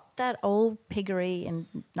bought that old piggery in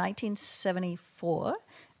 1974,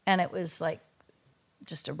 and it was like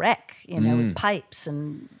just a wreck, with pipes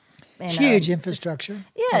and Huge infrastructure.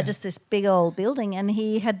 just this big old building, and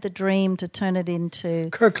he had the dream to turn it into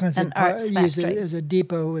Kirkland's an had arts used it factory. as a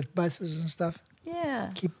depot with buses and stuff. Yeah.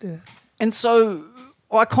 Keep the And so,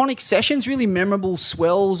 iconic sessions, really memorable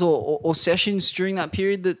swells or sessions during that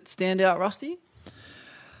period that stand out, Rusty?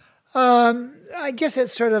 I guess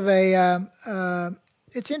it's sort of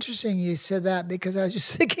it's interesting you said that, because I was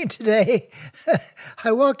just thinking today,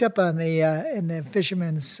 I walked up on the in the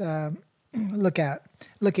fisherman's lookout,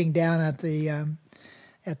 looking down at the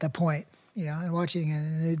point, and watching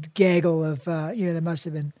a gaggle of, there must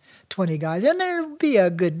have been 20 guys, and there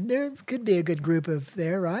could be a good group of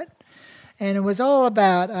there, right? And it was all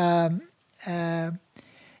about,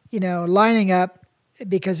 lining up,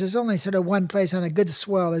 because there's only sort of one place on a good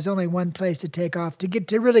swell. There's only one place to take off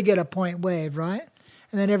to really get a point wave, right?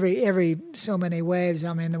 And then every so many waves,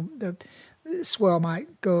 I mean, the swell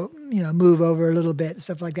might go, move over a little bit and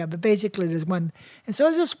stuff like that. But basically, there's one. And so I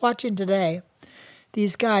was just watching today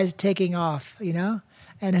these guys taking off,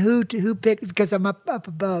 and who picked, because I'm up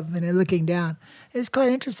above and they're looking down. It was quite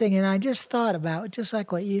interesting, and I just thought about, just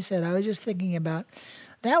like what you said, I was just thinking about,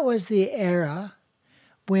 that was the era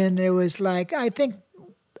when there was like, I think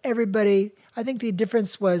the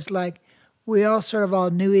difference was like, we all sort of all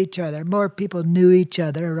knew each other. More people knew each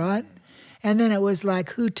other, right? And then it was like,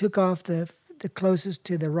 who took off the closest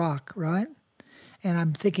to the rock, right? And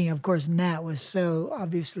I'm thinking, of course, Nat was so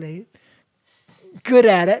obviously good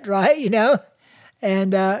at it, right?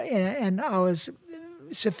 And I was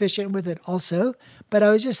sufficient with it also. But I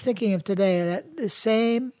was just thinking of today that the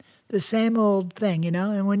same old thing,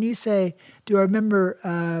 And when you say, do I remember,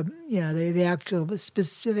 the actual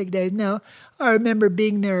specific days? No, I remember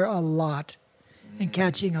being there a lot and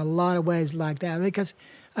catching a lot of waves like that. Because,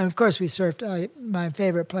 of course, we surfed. My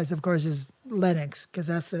favorite place, of course, is Lennox, because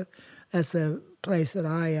that's the place that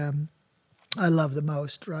I love the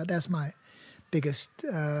most. Right, that's my biggest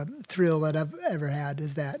thrill that I've ever had,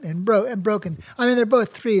 is that. And Broken. I mean, they're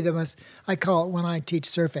both three of the most. I call it when I teach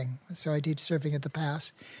surfing. So I teach surfing at the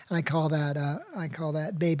Pass, and I call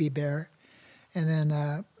that Baby Bear, and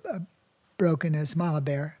then Broken is Mama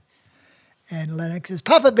Bear, and Lennox is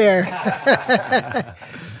Papa Bear.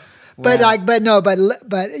 But like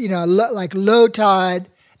low tide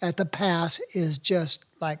at the Pass is just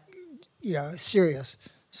like, serious.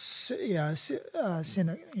 And I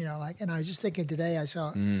was just thinking today, I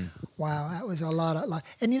saw, wow, that was a lot.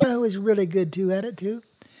 And who was really good too at it too?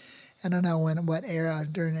 I don't know what era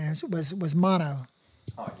during there was Mono.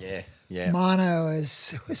 Oh yeah. Mono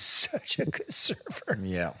was such a good surfer.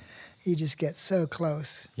 Yeah. He just gets so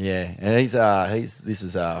close. Yeah, and this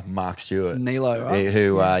is Mark Stewart, Nilo, right?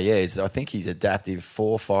 Who I think he's adaptive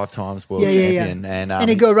 4 or 5 times world champion, and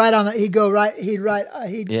he'd go right on. He'd go out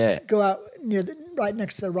right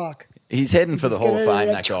next to the rock. He's heading for the Hall of Fame.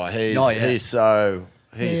 That guy, he's so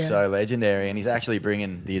legendary, and he's actually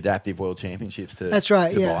bringing the adaptive world championships to. That's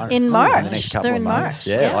right. To Yeah, Byron in March. in the next couple They're of in months.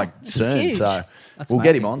 March. Yeah, like soon. So we'll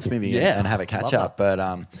get him on, Smithy, and have a catch up. But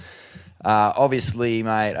obviously,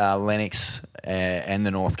 mate, Lennox and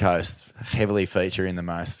the North Coast heavily feature in the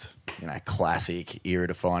most classic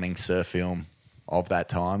era-defining surf film of that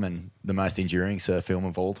time, and the most enduring surf film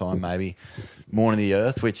of all time, maybe Morning of the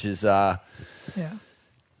Earth, which is far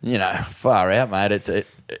out, mate.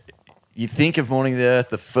 You think of Morning of the Earth,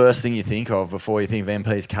 the first thing you think of before you think of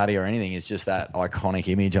MP's Cuddy or anything is just that iconic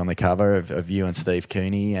image on the cover of you and Steve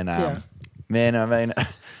Cooney. And, man, I mean,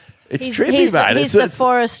 it's trippy, mate. He's the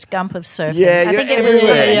Forrest Gump of surfing. Yeah, I think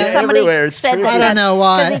everywhere. somebody Everywhere. It's said trippy. that. I don't know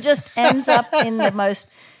why. Because he just ends up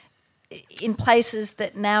in places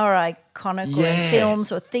that now are iconic, or in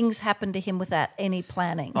films, or things happen to him without any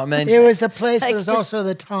planning. I mean, it was the place, but it was also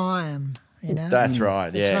the time. That's right.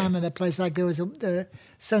 The time of the place, like there was the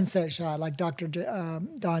sunset shot, like Dr.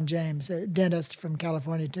 Don James, a dentist from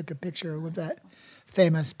California, took a picture with that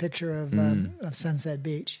famous picture of Sunset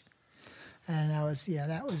Beach, and that was thing.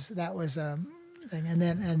 And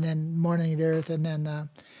then Morning of the Earth, and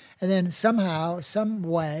then somehow, some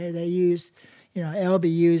way they used,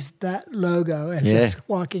 Elby used that logo as it's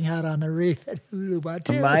walking out on the reef at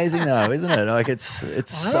Uluwatu. Amazing though, isn't it? Like it's I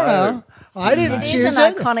so. don't know. I didn't It choose is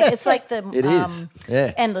an it. iconic. It's like the It is.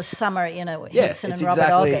 Yeah. Endless Summer, Yeah, Henson it's and Robert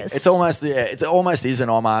exactly. August. It's almost is an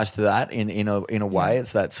homage to that in a way.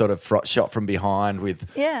 It's that sort of shot from behind with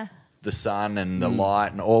the sun and the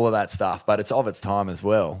light and all of that stuff. But it's of its time as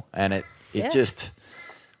well, and it just.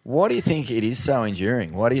 What do you think it is so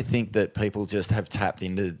enduring? Why do you think that people just have tapped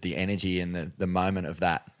into the energy and the moment of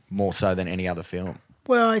that more so than any other film?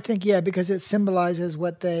 Well, I think, because it symbolizes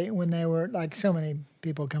when they were, like, so many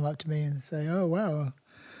people come up to me and say, oh, wow,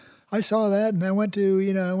 I saw that and I went to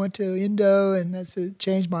Indo and it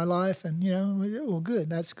changed my life and, well, good,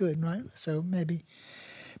 that's good, right? So maybe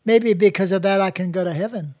because of that I can go to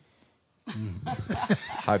heaven.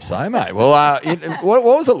 Hope so, mate. Well, what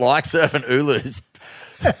was it like surfing Ulu's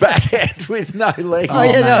backhand with no legs?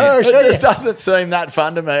 It just doesn't seem that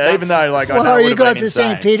fun to me, even though I know it would you have go been up to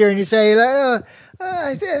insane. St. Peter and you say,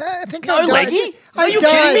 I think No I died. leggy? Are you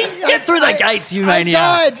died. kidding me? Get through the gates, you I maniac.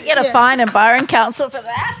 died. You get a fine and Byron Council for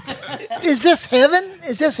that. Is this heaven?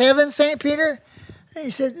 Is this heaven, St. Peter? And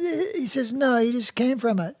he says, no, you just came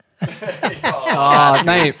from it. Oh,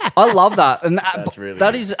 mate, I love that, and That's really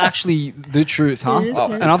that good. is actually the truth, huh? It is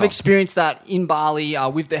good. And I've experienced that in Bali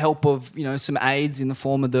with the help of some aids in the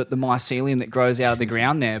form of the mycelium that grows out of the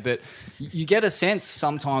ground there. But you get a sense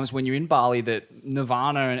sometimes when you're in Bali that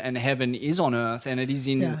nirvana and heaven is on earth, and it is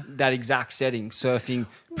in that exact setting, surfing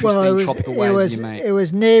pristine tropical waves. It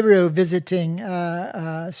was Nehru visiting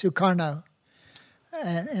Sukarno.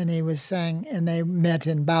 And he was saying, and they met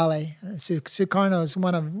in Bali. Sukarno is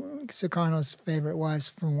one of Sukarno's favorite wives,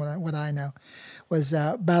 from what I know, was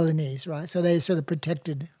Balinese, right? So they sort of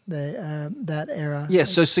protected that era. Yeah,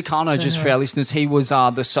 so Sukarno, just for our listeners, he was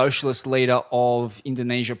the socialist leader of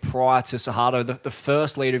Indonesia prior to Suharto, the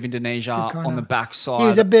first leader of Indonesia Sukarno. on the backside. He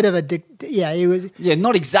was a bit of a he was. Yeah,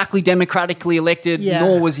 not exactly democratically elected, Yeah.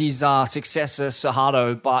 nor was his successor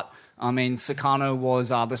Suharto, but I mean, Sukarno was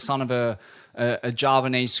the son of a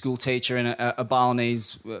Javanese school teacher and a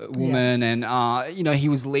Balinese woman, and he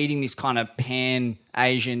was leading this kind of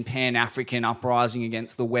pan-Asian, pan-African uprising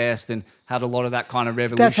against the West, and had a lot of that kind of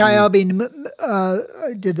revolution. That's how Albin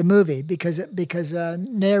did the movie because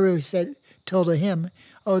Nehru told him,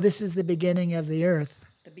 "Oh, this is the beginning of the earth."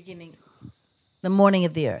 The beginning. The morning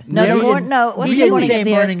of the earth. No, No, he it didn't- wasn't he the didn't morning say of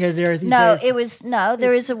the morning earth. of the earth. He No, says- it was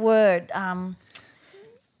there is a word.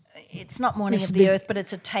 It's not morning This of big- the earth, but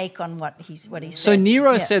it's a take on what he said. So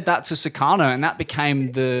Nero Yeah. said that to Sukarno, and that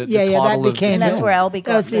became the that title became. of the And that's film. where Albie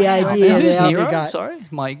got That's the the- idea Who's that Albie Nero? got. Sorry,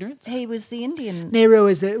 my ignorance. He was the Indian. Nehru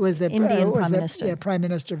was the Indian was Prime the- Minister. Yeah, Prime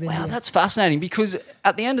Minister of India. Wow, that's fascinating because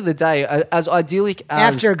at the end of the day, as idyllic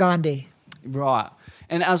as After Gandhi. right.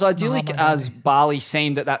 And as idyllic as Bali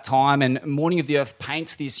seemed at that time, and Morning of the Earth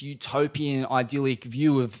paints this utopian, idyllic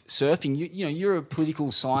view of surfing, you're a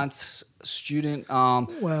political science student.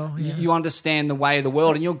 You understand the way of the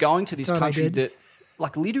world, and you're going to this Thought I country did. that,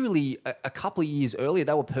 like, literally a couple of years earlier,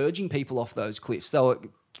 they were purging people off those cliffs.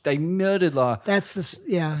 They murdered That's the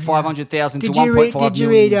 500,000 to Did you 1.5 read? Did you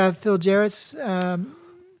million. read Phil Jarrett's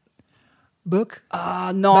book?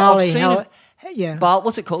 No, Bali, I've seen Hell, it. yeah, But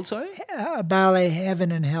what's it called? Sorry. Bali,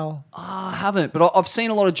 Heaven and Hell. I haven't, but I've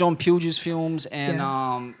seen a lot of John Pilger's films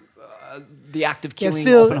and The Act of Killing.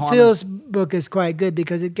 Oppenheimer's. Phil's book is quite good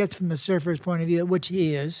because it gets from the surfer's point of view, which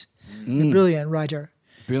he is. He's a brilliant writer.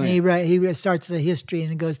 Brilliant. And he starts with the history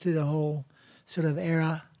and it goes through the whole sort of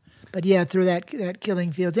era. But yeah, through that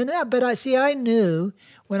killing fields. And but I knew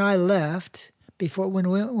when I left when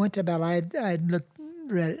we went to Bali, I'd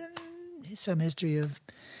read some history of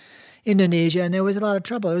Indonesia, and there was a lot of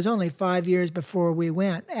trouble. It was only 5 years before we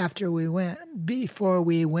went, when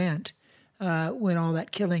all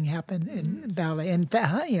that killing happened in Bali, and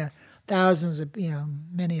many thousands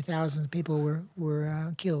of people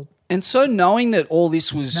were killed. And so knowing that all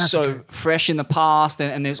this was so Massacre. fresh in the past,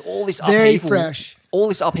 and there's all this Very upheaval, fresh. all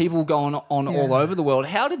this upheaval going on Yeah. all over the world,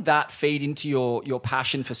 how did that feed into your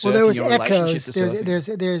passion for surfing, Well, there was your relationship echoes. to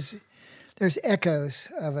surfing? There's echoes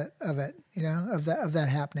of it, of that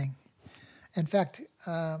happening. In fact,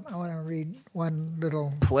 I want to read one little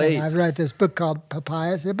thing. Please. I wrote this book called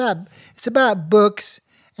Papaya. It's about books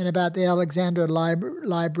and about the Alexandra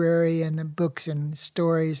Library and the books and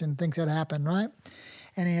stories and things that happen, right?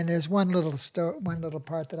 And there's one little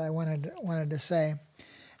part that I wanted to say,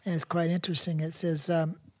 and it's quite interesting. It says,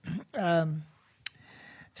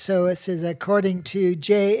 according to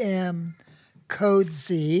J.M.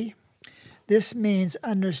 Coetzee, this means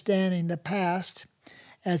understanding the past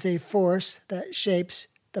as a force that shapes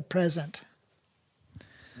the present.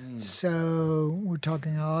 So we're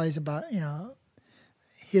talking always about,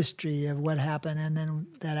 history of what happened, and then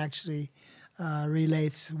that actually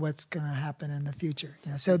relates what's going to happen in the future.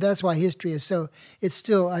 So that's why history is so. It's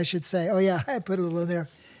still, I should say. Oh yeah, I put a little in there.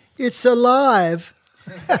 It's alive.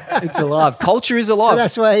 It's alive. Culture is alive. So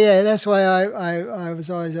that's why. Yeah, that's why I was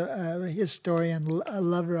always a historian, a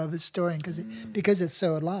lover of historian, because it's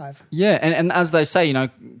so alive. Yeah, and as they say,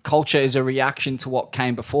 culture is a reaction to what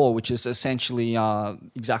came before, which is essentially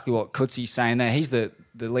exactly what Coetzee's saying there. He's the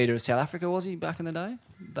leader of South Africa, was he, back in the day?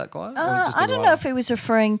 That guy? Or was he just a I don't writer? know if he was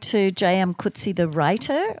referring to J.M. Coetzee, the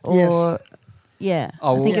writer, or... Yes. Yeah,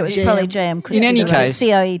 Oh, I think it was probably J.M. Coetzee. In any case,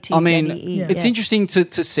 Coetzee. I mean, Yeah. it's interesting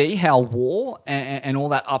to see how war and all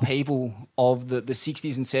that upheaval of the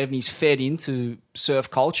 60s and 70s fed into surf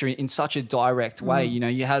culture in such a direct way.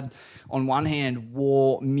 You had, on one hand,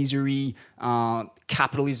 war, misery,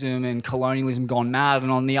 capitalism and colonialism gone mad,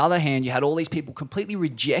 and on the other hand, you had all these people completely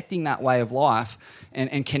rejecting that way of life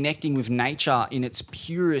and connecting with nature in its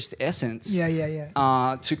purest essence.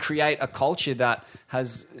 To create a culture that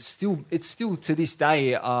it's still to this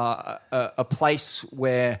day a place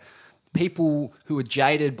where people who are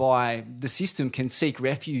jaded by the system can seek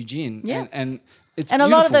refuge in. Yeah. And it's And a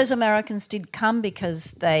lot of beautiful. those Americans did come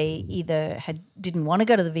because they either didn't want to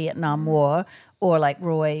go to the Vietnam War, or like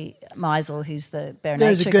Roy Meisel, who's the Bare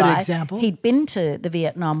There's Nature a good guy. example. He'd been to the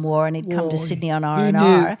Vietnam War and he'd come to Sydney on He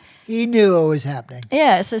R&R. He knew what was happening.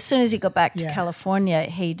 Yeah, so as soon as he got back to Yeah. California,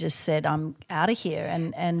 he just said, "I'm out of here."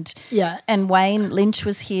 And Yeah. and Wayne Lynch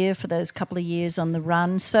was here for those couple of years on the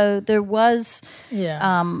run. So there was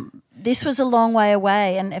this was a long way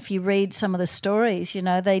away, and if you read some of the stories,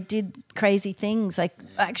 they did crazy things. Like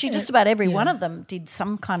actually, just about every one of them did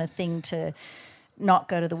some kind of thing to not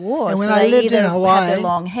go to the war. And when so I they lived either in had Hawaii, their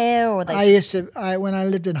long hair, or they when I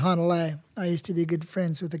lived in Honolulu, I used to be good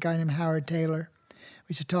friends with a guy named Howard Taylor.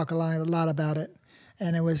 We used to talk a lot about it.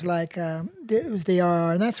 And it was like, it was the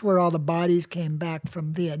RR, and that's where all the bodies came back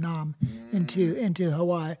from Vietnam into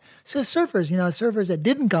Hawaii. So surfers that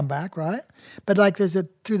didn't come back, right? But like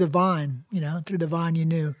through the vine, through the vine you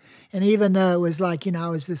knew. And even though it was like, it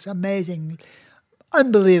was this amazing,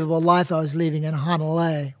 unbelievable life I was living in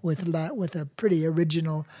Honolulu with a pretty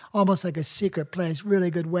original, almost like a secret place, really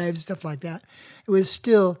good waves, stuff like that. It was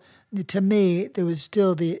still, to me, there was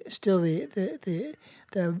still the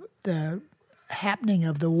happening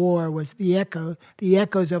of the war was the echoes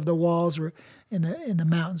of the walls were in the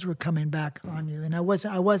mountains were coming back on you, and I was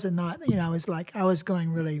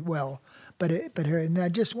going really well, and I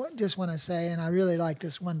just want to say, and I really like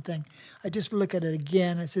this one thing. I just look at it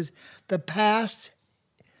again. It says the past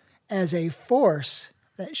as a force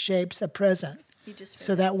that shapes the present.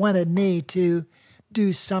 So that wanted me to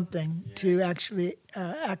do something to actually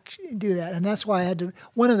do that, and that's why I had to.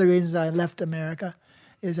 One of the reasons I left America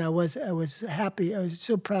is I was happy. I was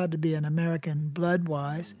so proud to be an American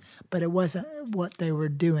blood-wise, but it wasn't what they were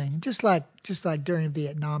doing. Just like during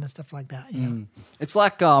Vietnam and stuff like that. It's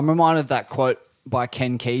like I'm reminded of that quote by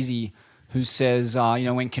Ken Kesey, who says,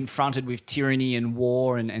 when confronted with tyranny and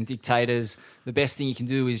war and dictators, the best thing you can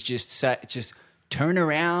do is just turn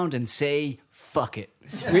around and say, fuck it.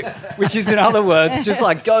 Which is, in other words, just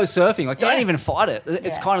like go surfing. Like, don't even fight it.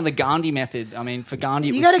 It's kind of the Gandhi method. I mean, for Gandhi,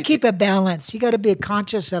 you got to keep a balance. You got to be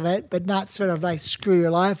conscious of it, but not sort of like screw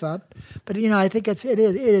your life up. But I think it's a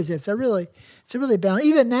really balance.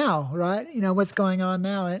 Even now, right? What's going on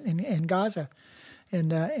now in Gaza,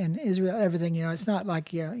 and in Israel, everything. It's not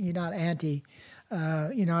like you're not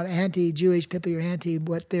anti-Jewish people. You're anti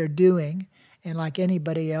what they're doing. And like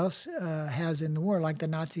anybody else has in the war, like the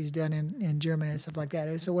Nazis done in Germany and stuff like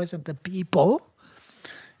that. So it wasn't the people;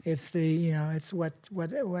 it's it's what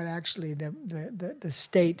actually the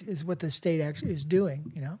state is, what the state actually is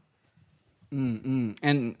doing. And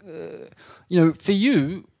for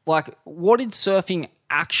you, like, what did surfing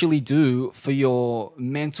actually do for your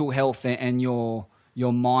mental health and your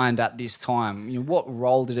mind at this time? What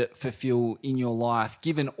role did it fulfill in your life,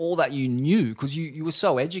 given all that you knew? Because you were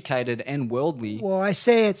so educated and worldly. Well, I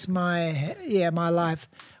say it's my life.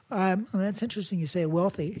 That's interesting you say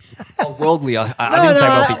wealthy. Oh, worldly. I didn't say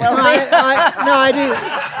wealthy.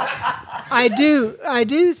 I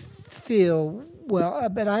do feel well,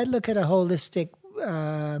 but I look at a holistic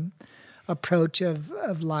approach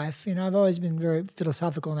of life. I've always been very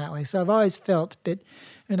philosophical in that way. So I've always felt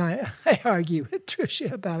and I argue with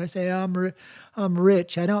Tricia about it. I say I'm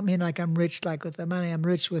rich. I don't mean like I'm rich like with the money. I'm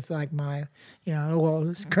rich with like my,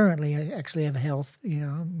 currently I actually have health.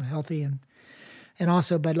 I'm healthy and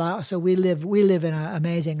also, but also we live in an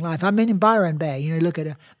amazing life. I'm in Byron Bay. Look at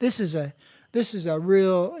it. This is a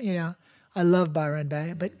real. I love Byron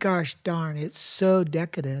Bay, but gosh darn, it's so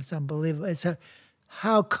decadent. It's unbelievable. It's a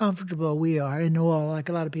how comfortable we are in oil. Like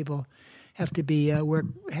a lot of people have to be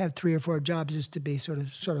have 3 or 4 jobs just to be sort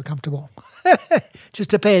of comfortable, just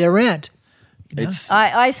to pay the rent. You know?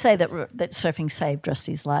 I say that surfing saved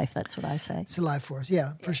Rusty's life. That's what I say. It's a life force,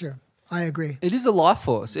 yeah, for sure. I agree. It is a life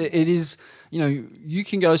force. It is, you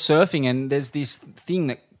can go surfing and there's this thing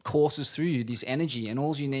that courses through you, this energy, and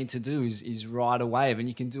all you need to do is ride a wave, and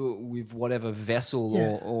you can do it with whatever vessel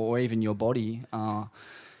or even your body,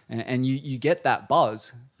 and you get that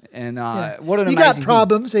buzz. And what an amazing You got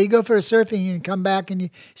problems, so you go for a surfing and come back and you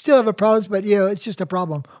still have a problems, but it's just a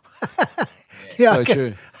problem.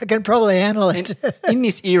 True. I can probably handle it. And in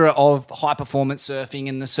this era of high performance surfing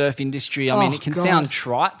and the surf industry, I mean, it can sound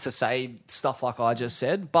trite to say stuff like I just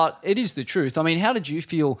said, but it is the truth. I mean, how did you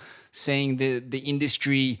feel seeing the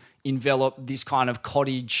industry envelop this kind of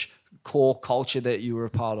cottage core culture that you were a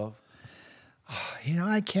part of?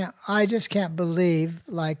 I just can't believe,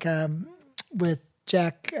 like, with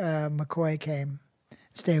Jack McCoy came,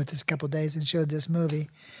 stayed with us a couple of days and showed this movie,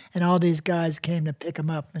 and all these guys came to pick him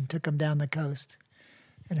up and took him down the coast.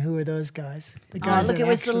 And who are those guys? The guys it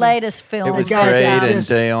was the latest film. It was guys Creed that and just-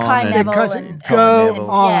 Dion. Kai and- Neville Because and- go Neville.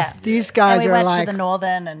 off. Yeah. These guys and we are went like to the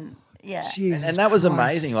Northern and Jesus And that was Christ.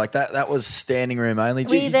 amazing. Like that was standing room only.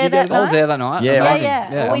 Were you there that I was night? there that night. Yeah, Amazing. Yeah.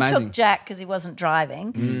 Well, we amazing. took Jack because he wasn't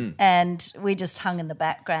driving, and we just hung in the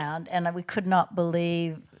background, and we could not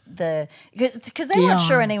believe because they weren't Dion.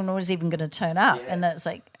 sure anyone was even going to turn up, and it's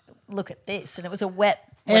like, look at this, and it was a wet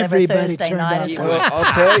whatever Everybody Thursday turned night or up. something. Well,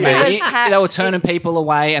 I'll tell you. It was They packed. were turning people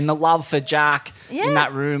away, and the love for Jack Yeah. in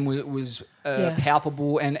that room was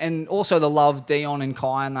palpable, and also the love Dion and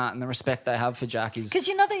Kai and that, and the respect they have for Jack is. Because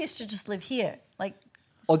they used to just live here, like.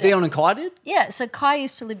 Oh, Dion and Kai did? Yeah, so Kai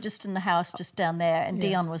used to live just in the house just down there, and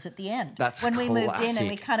Dion was at the end. That's when we moved in, and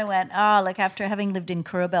we classic. kind of went, like after having lived in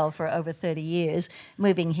Kurrabell for over 30 years,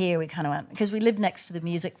 moving here, we kind of went, because we lived next to the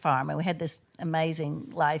music farm, and we had this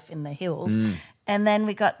amazing life in the hills. And then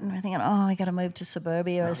we got thinking, I got to move to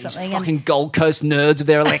suburbia or something. These fucking Gold Coast nerds with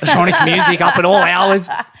their electronic music up at all hours.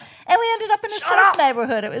 And we ended up in a surf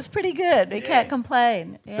neighborhood. It was pretty good. We can't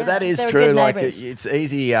complain. Yeah, But that is they were true. good Like neighbours. it's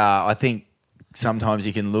easy. I think sometimes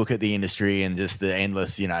you can look at the industry and just the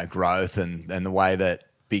endless, growth and the way that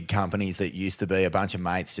big companies that used to be a bunch of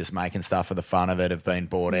mates just making stuff for the fun of it have been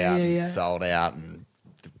bought out and sold out, and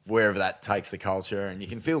wherever that takes the culture, and you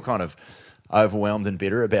can feel kind of overwhelmed and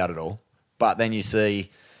bitter about it all. But then you see,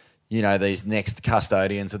 these next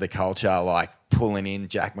custodians of the culture, like pulling in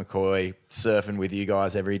Jack McCoy, surfing with you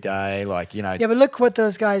guys every day, Yeah, but look what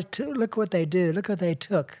those guys look what they do. Look what they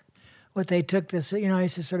took. What they took this, I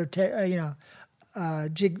used to sort of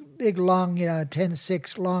big long,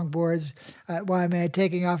 10-6 long boards at Waimea,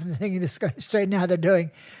 taking off and thinking this guy straight now they're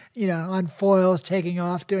doing, on foils, taking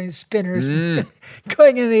off, doing spinners,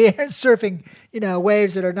 going in the air and surfing,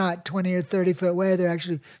 waves that are not 20 or 30 foot wave. They're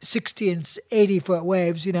actually 60 and 80 foot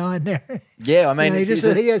waves, and they're, Yeah, I mean,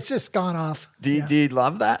 it's just gone off. Do you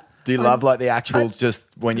love that? Do you love like the actual just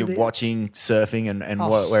when you're watching surfing and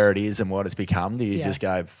where it is and what it's become? Do you just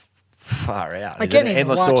go far out? Is it an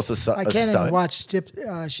endless source of I can't even watch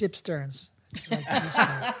ship sterns. It's like,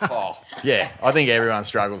 yeah, I think everyone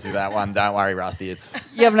struggles with that one. Don't worry, Rusty. It's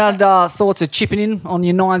You haven't had thoughts of chipping in on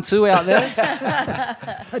your 9-2 out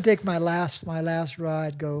there? I take my last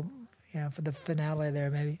ride, go for the finale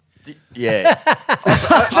there maybe. yeah.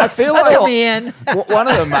 I feel like Put me in. one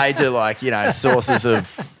of the major sources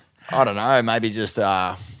of I don't know, maybe just What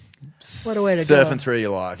a way to surfing go. through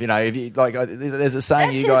your life. If you there's a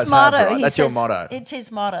saying That's you guys his motto. have, right? He That's your says- motto. It's his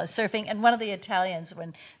motto, surfing. And one of the Italians,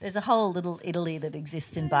 when there's a whole little Italy that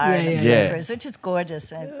exists in Byron of Yeah. surfers, which is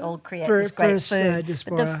gorgeous and all create For- this great first, food. But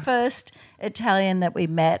diaspora. the first Italian that we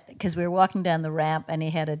met, because we were walking down the ramp and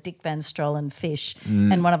he had a Dick Van Strollen fish,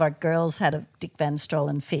 and one of our girls had a Dick Van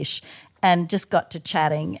Strollen fish, and just got to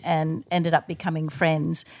chatting and ended up becoming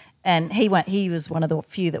friends. And he was one of the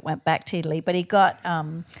few that went back to Italy, but he got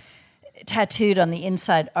tattooed on the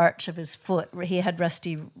inside arch of his foot. He had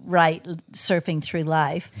Rusty Wright surfing through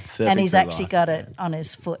life, Surfing and he's through actually life, got it on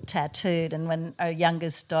his foot tattooed. And when our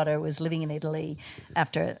youngest daughter was living in Italy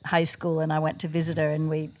after high school, and I went to visit her, and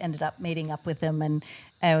we ended up meeting up with him, and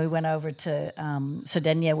we went over to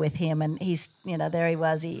Sardinia with him, and he's there he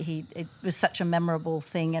was. It was such a memorable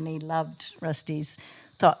thing, and he loved Rusty's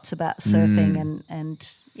thoughts about surfing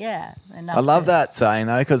and yeah. I love that saying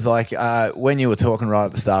though, because when you were talking right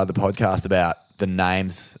at the start of the podcast about the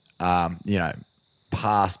names,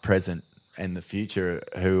 past, present, and the future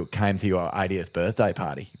who came to your 80th birthday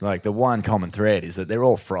party, like the one common thread is that they're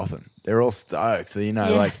all frothing, they're all stoked. So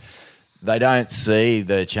they don't see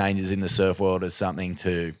the changes in the surf world as something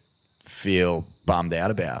to feel bummed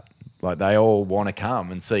out about. Like they all want to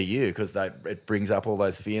come and see you because it brings up all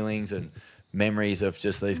those feelings and memories of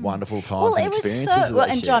just these wonderful times and experiences.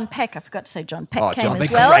 And John Peck, I forgot to say John Peck came the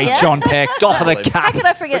as well. great John Peck, doff of the cap. How could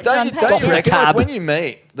I forget John Peck? Don't you the reckon, tab. like, when you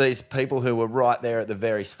meet these people who were right there at the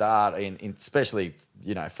very start, especially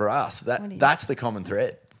for us, that's the common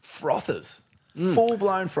thread. Frothers.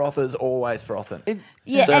 Full-blown frothers, always frothing. And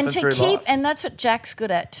to through keep, life. and that's what Jack's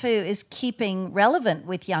good at too, is keeping relevant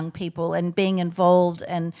with young people and being involved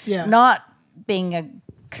and not being a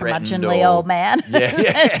curmudgeonly old man.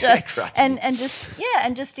 and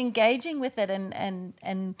just engaging with it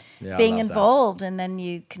and being involved, and then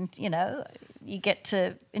you can you get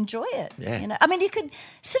to enjoy it. Yeah. I mean, you could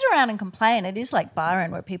sit around and complain. It is like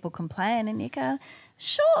Byron, where people complain, and you go,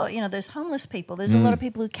 sure, there's homeless people. There's a lot of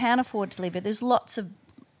people who can't afford to live here. There's lots of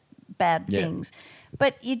bad things.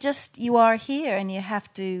 But you are here, and you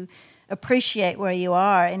have to appreciate where you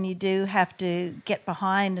are, and you do have to get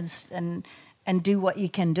behind and do what you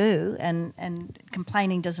can do, and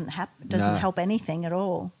complaining doesn't help anything at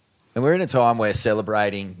all. And we're in a time where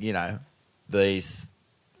celebrating, these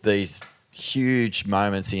huge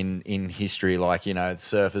moments in history, like,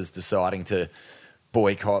 surfers deciding to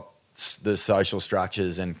boycott the social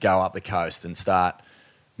structures and go up the coast and start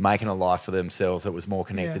making a life for themselves that was more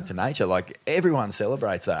connected to nature. Like, everyone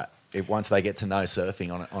celebrates that once they get to know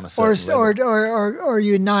surfing on a certain level. Or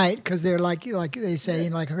unite, because they're like they say,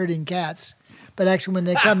 like herding cats. But actually, when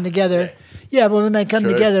they come together, when they come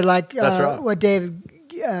together, like what David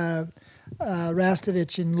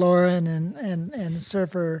Rastovich and Lauren and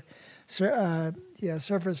Surfers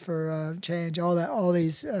for Change, all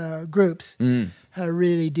these groups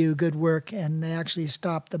really do good work, and they actually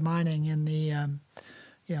stop the mining in the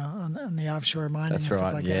on the offshore mining. That's and stuff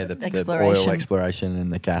right. like Yeah, that. the oil exploration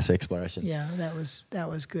and the gas exploration. Yeah, that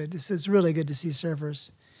was good. It's really good to see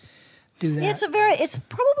surfers do that. Yeah, it's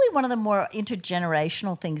probably one of the more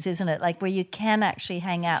intergenerational things, isn't it? Like, where you can actually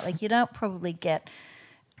hang out. Like, you don't probably get,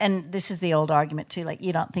 and this is the old argument too, like,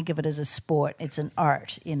 you don't think of it as a sport, it's an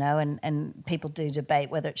art, and people do debate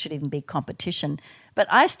whether it should even be competition. But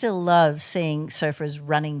I still love seeing surfers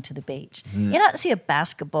running to the beach. You don't see a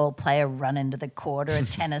basketball player run into the court or a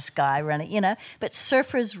tennis guy running, but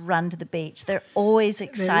surfers run to the beach. They're always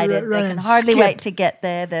excited. They can hardly wait to get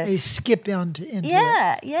there. They skip into it.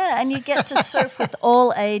 Yeah, and you get to surf with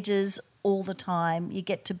all ages all the time. You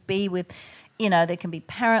get to be with, there can be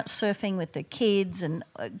parents surfing with their kids and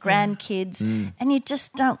grandkids, and you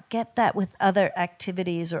just don't get that with other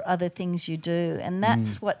activities or other things you do, and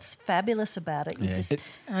that's what's fabulous about it.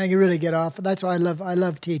 I can really get off. That's why I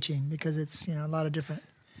love teaching, because it's a lot of different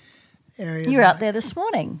areas. You were out there this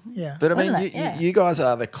morning. Yeah. But I mean, you guys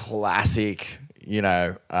are the classic,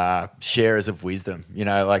 sharers of wisdom.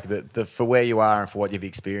 Like the for where you are and for what you've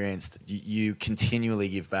experienced, you continually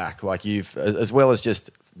give back. Like, you've, as well as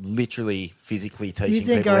just literally physically teaching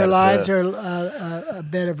people. You think our lives are a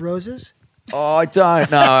bed of roses? Oh, I don't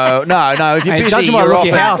know. No. If you're busy, judging by you're look off. at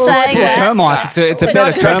your house, it's all termites. It's a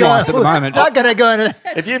bed of termites at the moment. Not going to go into.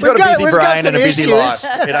 If you've got a busy brain and a busy issues. life,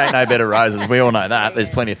 it ain't no bed of roses. We all know that. There's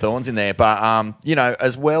plenty of thorns in there. But,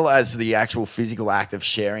 as well as the actual physical act of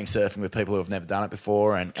sharing surfing with people who have never done it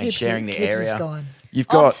before and sharing the area. You've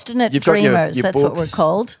got Obstinate you've got dreamers, your that's books. what we're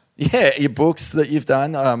called. Yeah, your books that you've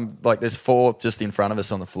done. Like, there's 4 just in front of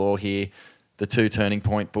us on the floor here. The 2 Turning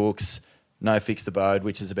Point books. No Fixed Abode,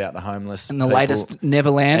 which is about the homeless. And the people. latest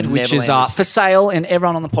Neverland, And which Neverland is for sale, and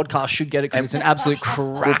everyone on the podcast should get it because it's an absolute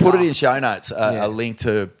cracker. We'll put it in show notes, a link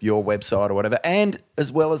to your website or whatever. And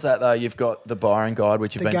as well as that, though, you've got the Byron Guide,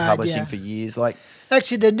 which you've been publishing for years. Like,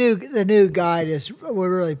 actually, the new guide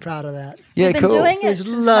we're really proud of that. Yeah, We've been doing it since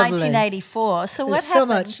lovely. 1984. So what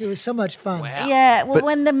happened? It was so much fun. Wow. Yeah, well,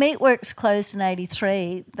 when the Meatworks closed in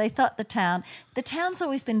 83, they thought the town's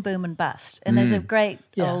always been boom and bust. And there's a great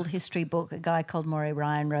old history book a guy called Maury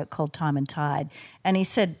Ryan wrote called Time and Tide. And he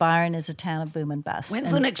said Byron is a town of boom and bust.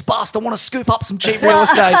 When's the next bust? I want to scoop up some cheap real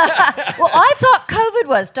estate. Well, I thought COVID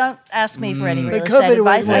was. Don't ask me for any real estate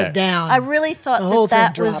advice. went down. I really thought The whole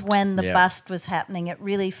that thing was dropped. when the bust was happening. It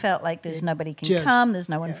really felt like there's nobody can come. There's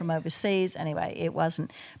no one from overseas. Anyway, it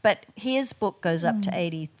wasn't. But his book goes up to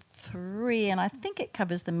 83, and I think it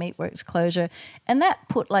covers the Meatworks closure. And that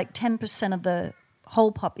put like 10% of the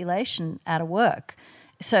whole population out of work.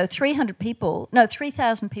 So 3,000 people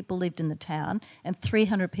lived in the town, and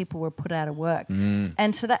 300 people were put out of work.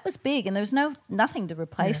 And so that was big, and there was nothing to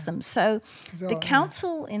replace them. So the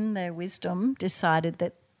council, in their wisdom, decided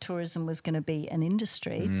that tourism was going to be an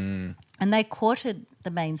industry, and they courted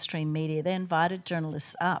the mainstream media. They invited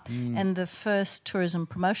journalists up, and the first tourism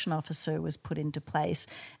promotion officer was put into place.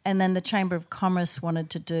 And then the Chamber of Commerce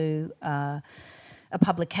wanted to do a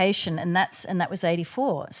publication, and that was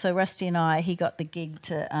 84. So Rusty and he got the gig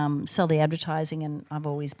to sell the advertising, and I've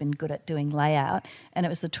always been good at doing layout, and it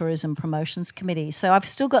was the Tourism Promotions Committee. So I've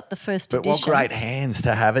still got the first edition. But what great hands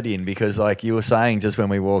to have it in, because like you were saying just when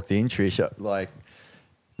we walked in, Tricia, like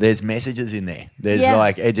there's messages in there. There's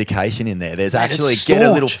like education in there. There's actually get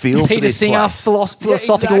a little feel Peter for this Singer, place.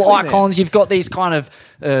 philosophical icons. You've got these kind of...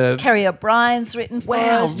 Kerry O'Brien's written for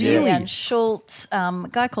us, really? Julianne Schultz, a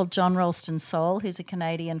guy called John Ralston Saul, who's a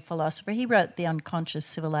Canadian philosopher. He wrote The Unconscious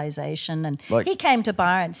Civilization, and he came to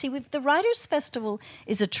Byron. See, the Writers' Festival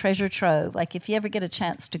is a treasure trove. Like, if you ever get a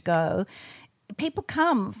chance to go, people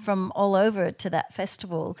come from all over to that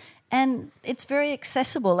festival, and it's very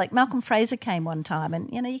accessible. Like Malcolm Fraser came one time, and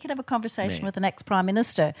you could have a conversation with the next Prime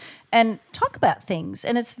Minister and talk about things,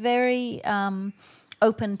 and it's very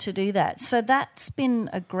open to do that. So that's been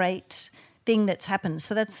a great thing that's happened.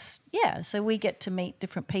 So so we get to meet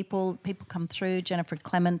different people. People come through. Jennifer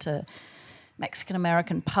Clement, a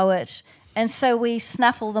Mexican-American poet. And so we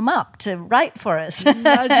snaffle them up to write for us.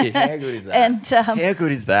 Magic. How good is that? And, how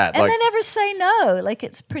good is that? And they never say no. Like,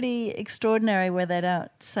 it's pretty extraordinary where they don't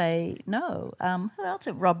say no. Who else?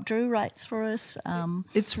 Rob Drew writes for us.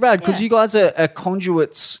 It's rad because you guys are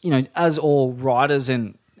conduits, as all writers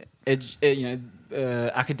and,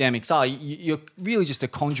 academics are. You're really just a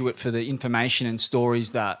conduit for the information and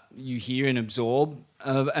stories that you hear and absorb.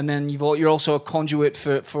 And then you're also a conduit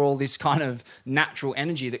for all this kind of natural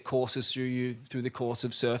energy that courses through you through the course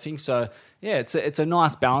of surfing. So, yeah, it's a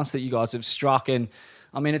nice balance that you guys have struck. And,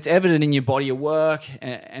 I mean, it's evident in your body of work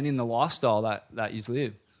and in the lifestyle that you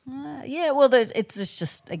live. It's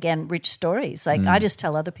just, again, rich stories. Like, I just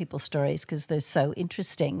tell other people's stories because they're so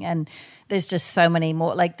interesting. And there's just so many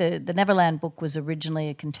more. Like, the Neverland book was originally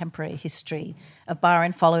a contemporary history of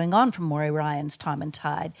Byron following on from Maury Ryan's Time and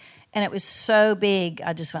Tide. And it was so big,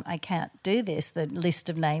 I just went, I can't do this. The list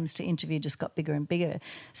of names to interview just got bigger and bigger.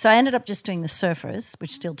 So I ended up just doing The Surfers,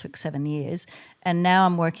 which still took 7 years. And now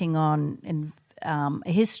I'm working on a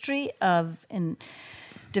history of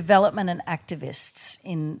development and activists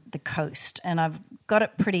in the coast. And I've got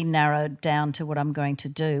it pretty narrowed down to what I'm going to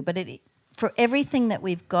do. But for everything that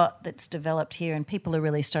we've got that's developed here, and people are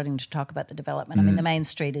really starting to talk about the development. I mean, the main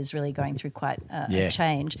street is really going through quite a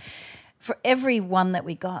change. For every one that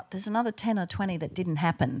we got, there's another 10 or 20 that didn't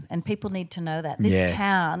happen, and people need to know that. This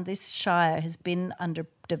town, this shire, has been under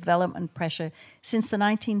development pressure since the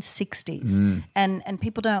 1960s, and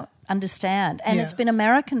people don't understand. And it's been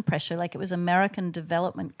American pressure, like it was American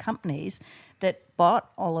development companies that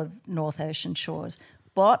bought all of North Ocean Shores,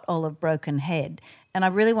 bought all of Broken Head, and I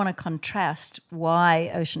really want to contrast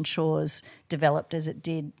why Ocean Shores developed as it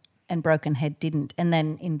did and Broken Head didn't, and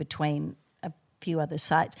then in between few other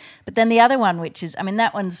sites. But then the other one, which is, I mean,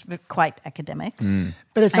 that one's quite academic.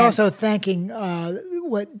 But it's also thanking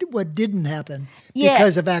what didn't happen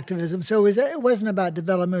because of activism. So it wasn't about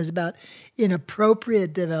development, it was about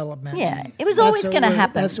inappropriate development. Yeah, it was always going to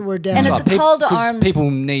happen. That's what we're down and to. it's a call to arms. People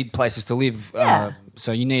need places to live.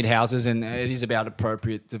 So you need houses, and it is about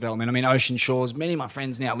appropriate development. I mean, Ocean Shores, many of my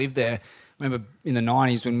friends now live there. I remember in the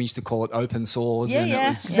 90s when we used to call it open sores. Yeah, and yeah. It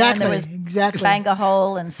was, Exactly, and there was exactly. Bangor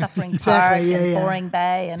Hole and Suffering Park and Boring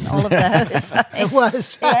Bay and all of those. It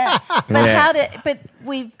was. But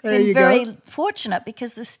we've There been you very go. fortunate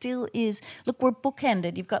because there still is. Look, we're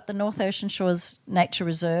bookended. You've got the North Ocean Shores Nature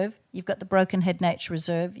Reserve. You've got the Broken Head Nature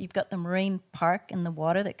Reserve. You've got the Marine Park in the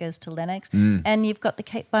water that goes to Lennox. And you've got the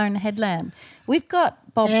Cape Byron Headland. We've got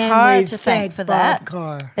Bob And Carr we to thank thank for Bob that.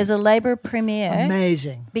 Carr. As a Labor Premier.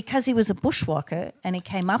 Amazing. Because he was a bushwalker and he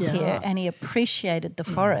came up here and he appreciated the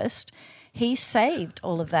forest, he saved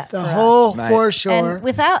all of that The for whole us. foreshore And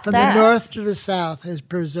without from that- the north to the south is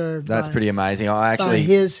preserved. That's by, pretty amazing. I by actually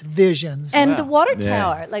his visions. And the water Yeah.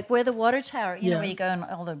 tower, like where the water tower, you know, Yeah. where you go and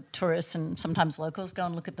all the tourists and sometimes locals go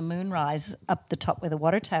and look at the moonrise up the top where the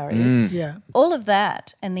water tower is. yeah. All of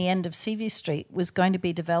that and the end of Seaview Street was going to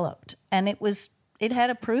be developed, and it had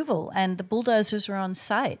approval, and the bulldozers were on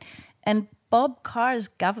site, and Bob Carr's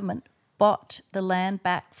government bought the land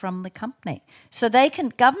back from the company. So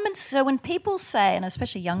so when people say, and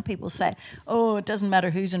especially young people say, oh, it doesn't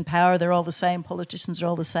matter who's in power, they're all the same, politicians are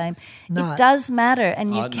all the same. Not. It does matter,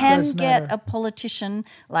 and you can does get matter. a politician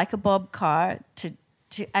like a Bob Carr to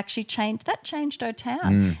actually change. That changed our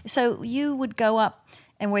town. So you would go up,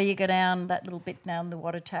 and where you go down that little bit down the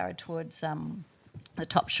water tower towards the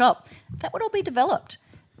top shop, that would all be developed.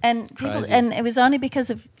 And people, and it was only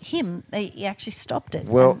because of him he actually stopped it.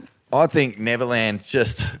 Well, I think Neverland,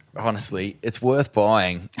 just honestly, it's worth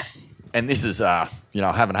buying. And this is, I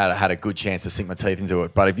haven't had a good chance to sink my teeth into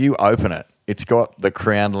it. But if you open it, it's got the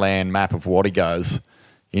Crown Land map of Wattigos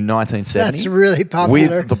in 1970. That's really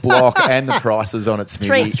popular. With the block and the prices on it,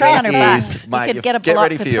 Smithy. $300. Mate, You could get a get block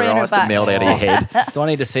ready for for your eyes to $300. melt out of your head. Do I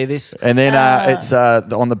need to see this? And then it's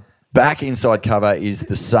on the back inside cover is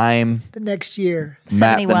the same The next year. map the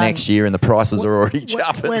 71. next year, and the prices are already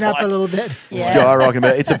jumping. Went up a little bit. Skyrocketing.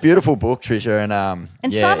 But it's a beautiful book, Tricia.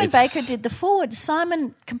 And yeah, Simon it's- Baker did the forward.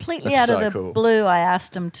 Simon, completely That's out so of the cool. blue, I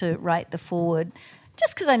asked him to write the forward.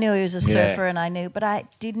 Just because I knew he was a surfer and I knew, but I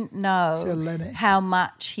didn't So know Lenny. how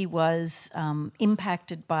much he was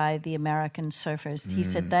impacted by the American surfers. He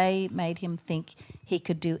said they made him think he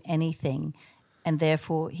could do anything, and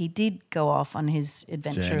therefore he did go off on his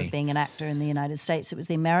adventure Journey. of being an actor in the United States. It was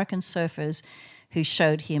the American surfers who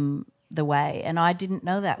showed him the way, and I didn't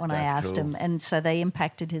know that when I That's asked cool. him, and so they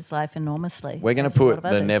impacted his life enormously. We're going as to a lot put of the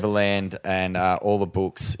others. Neverland and all the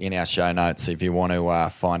books in our show notes if you want to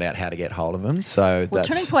find out how to get hold of them. So Well, that's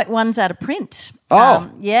Turning Point 1's out of print. Oh.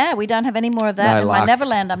 Yeah, we don't have any more of that. No and my luck.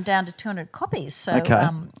 Neverland, I'm down to 200 copies. So Okay. you're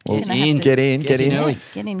Well, gonna have to get in. early.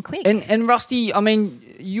 get in quick. And Rusty, I mean,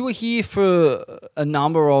 you were here for a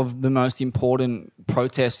number of the most important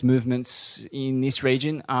protest movements in this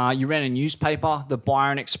region. You ran a newspaper, the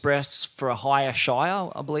Byron Express for a Higher Shire,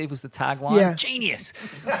 I believe was the tagline. Yeah. Genius.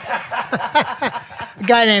 A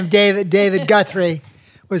guy named David Guthrie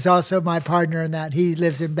was also my partner in that. He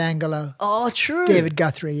lives in Bangalore. Oh, true. David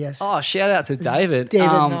Guthrie, yes. Oh, shout out to David. David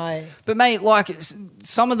and I. But mate, like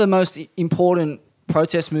some of the most important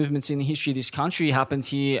protest movements in the history of this country happened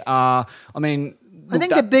here. I mean, I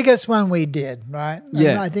think the biggest one we did, right?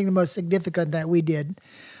 Yeah. I think the most significant that we did,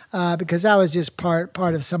 because I was just part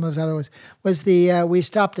of some of those other ones, was the we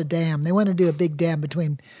stopped a dam. They wanted to do a big dam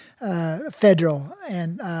between Federal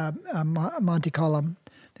and Monte Colum.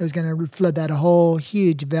 That was going to flood that whole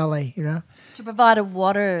huge valley, you know. to provide a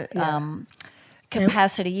water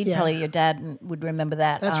capacity, yeah. probably your dad would remember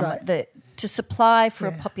that. That's right. To supply for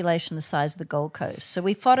a Yeah. population the size of the Gold Coast. So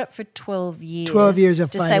we fought it for 12 years. 12 years of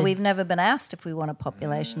to say fighting. we've never been asked if we want a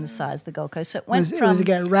population the size of the Gold Coast. So it went It from was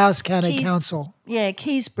against Rouse County Keys- Council. Yeah,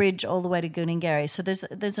 Keys Bridge all the way to Gooningary. So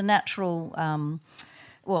there's a natural, all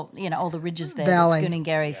the ridges there. Valley. There's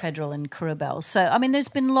Gooningary, Federal, and Kurrabell. So I mean, there's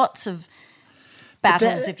been lots of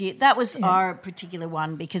battles. That was our particular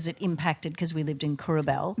one because it impacted because we lived in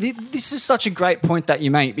Kurrabell. This is such a great point that you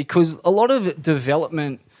make, because a lot of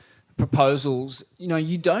development proposals,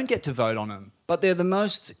 you don't get to vote on them, but they're the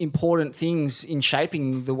most important things in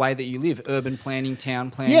shaping the way that you live. Urban planning, town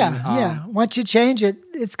planning. Yeah. Once you change it,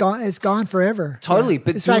 it's gone. It's gone forever. Totally, Yeah.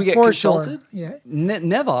 but it's do like we get foreshore. consulted? Yeah.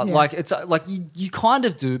 Never. Yeah. Like it's like you kind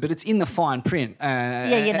of do, but it's in the fine print. You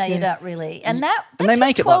don't really. And that And they took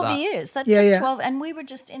make it like 12 that. years. That Yeah, took yeah. 12. And we were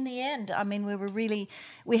just, in the end, I mean,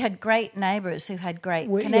 we had great neighbours who had great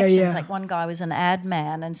Yeah, connections. yeah. Like one guy was an ad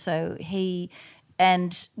man, and so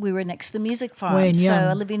and we were next to the music farm. Wayne So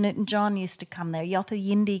Young. Olivia Newton-John used to come there. Yothu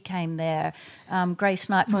Yindi came there. Grace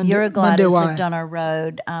Knight from Mundu- Eurogliders Munduwai. lived on our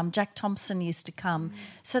road. Jack Thompson used to come.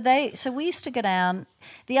 So we used to go down.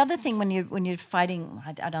 The other thing when you're fighting,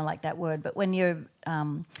 I don't like that word, but when you're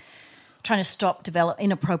trying to stop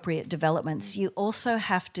inappropriate developments, you also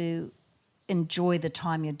have to enjoy the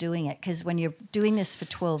time you're doing it, because when you're doing this for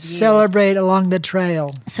 12 years. Celebrate along the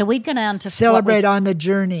trail. So we'd go down to Celebrate on the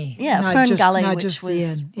journey. yeah, not Fern just, Gully, not which just the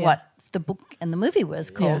was end. Yeah. what the book and the movie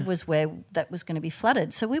was called, Yeah. was where that was going to be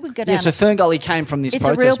flooded. So we would go down. Yeah, so Fern Gully came from this it's a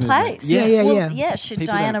protest real movement. place. Yeah, yeah, Well, yeah. Yeah, People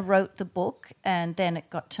Diana don't- wrote the book, and then it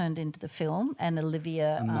got turned into the film, and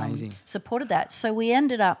Olivia Amazing. supported that. So we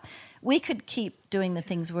ended up, we could keep doing the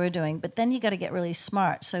things we're doing, but then you got to get really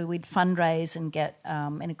smart. So we'd fundraise and get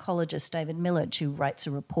an ecologist, David Millage, who writes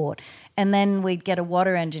a report, and then we'd get a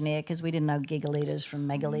water engineer, because we didn't know gigaliters from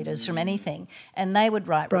megaliters from anything, and they would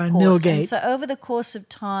write Brian reports. And Milgate. so over the course of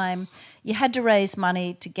time, you had to raise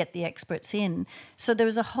money to get the experts in. So there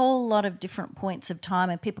was a whole lot of different points of time,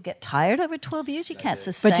 and people get tired over 12 years. You can't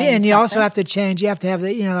sustain. But you also something. have to change. You have to have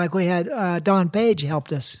the, like we had Don Page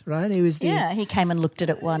helped us, right? He was the Yeah, he came and looked at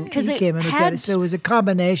it one because he it came and looked at had, it. So it was a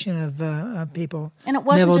combination of people. and it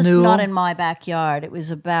wasn't Neville just Newell. not in my backyard. It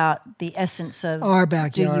was about the essence of Our Do you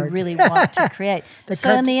backyard. really want to create?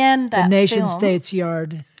 So in the end, that the nation film, state's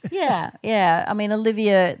yard. Yeah. I mean,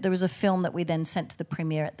 Olivia, there was a film that we then sent to the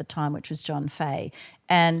premiere at the time, which was John Fay,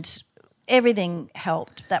 and everything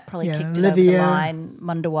helped. That probably Yeah, kicked Olivia, it over the line.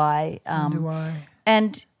 Munduwai. Munduwai.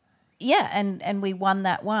 And and we won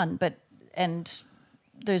that one, and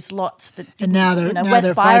there's lots that didn't, And now they're now West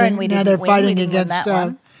they're Byron, fighting. we Now didn't they're win. fighting We didn't win against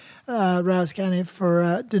that one. Rouse County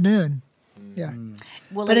for Dunoon. Yeah.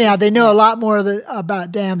 Well, But it anyhow, is- they know a lot more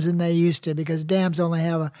about dams than they used to, because dams only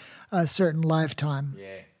have a certain lifetime.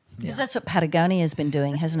 Because that's what Patagonia has been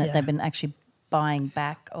doing, hasn't it? Yeah. They've been actually buying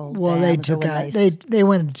back old Well, dams. they or took when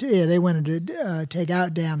out. They wanted to take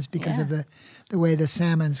out dams because of the way the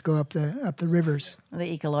salmons go up the rivers.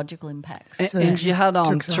 the ecological impacts. And you had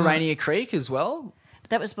took some out. Terrania Creek as well.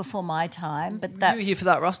 That was before my time, but You that were here for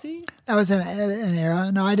that, Rusty? That was an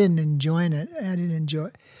era. No, I didn't enjoy it.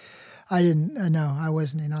 No, I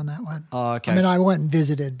wasn't in on that one. Oh, okay. I mean, I went and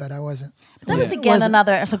visited, but I wasn't. That was It again wasn't-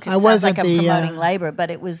 another. Look, it I sounds wasn't like I'm the, promoting Labor, but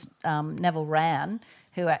it was Neville Wran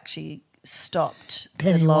who actually stopped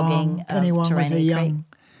Penny the logging Wong. of Penny Wong was Terrania a Creek. young.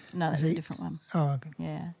 No, that's a different one. Oh, okay.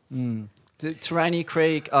 Yeah. Terrania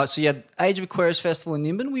Creek. So you had Age of Aquarius Festival in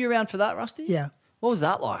Nimbin. Were you around for that, Rusty? Yeah. What was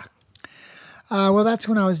that like Well, that's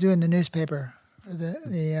when I was doing the newspaper,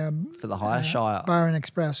 the for the Higher Shire? Byron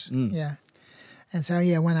Express. Yeah, and so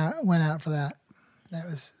went out for that. That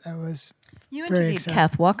was You very interviewed exciting.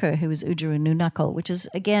 Kath Walker, who was Udjuru Nunakal, which is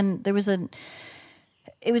again it was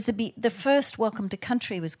the first Welcome to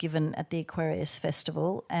Country was given at the Aquarius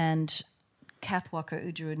Festival, and Kath Walker,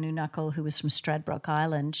 Udjuru Nunakal, who was from Stradbroke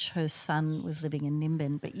Island, her son was living in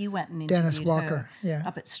Nimbin, but you went and interviewed Dennis Walker, her yeah.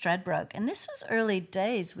 up at Stradbroke, and this was early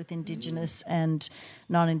days with Indigenous and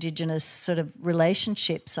non-Indigenous sort of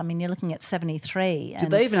relationships. I mean, you're looking at 73.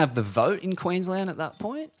 Did they even have the vote in Queensland at that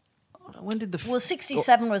point? When did the Well,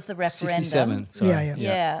 67 was the referendum. 67? Sorry.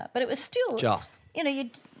 Yeah. But it was still Just.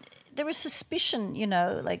 there was suspicion,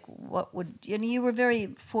 like what would you were very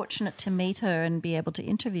fortunate to meet her and be able to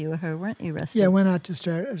interview her, weren't you, Rusty? Yeah, went out to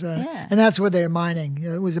Stradbroke, Yeah. and that's where they're mining.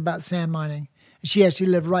 It was about sand mining. She actually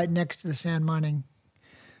lived right next to the sand mining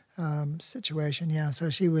situation. Yeah, so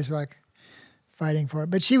she was like fighting for it.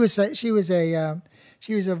 But she was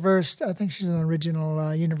a versed. I think she was an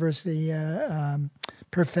original university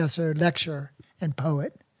professor, lecturer, and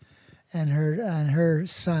poet. And her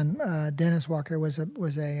son Dennis Walker was a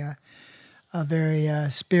very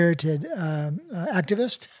spirited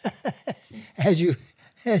activist, as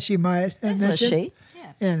you might As mention. was she.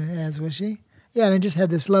 Yeah. And as was she. Yeah, and I just had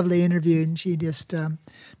this lovely interview, and she just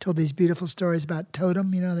told these beautiful stories about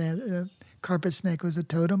totem. The carpet snake was a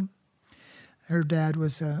totem. Her dad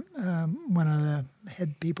was one of the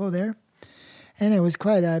head people there, and it was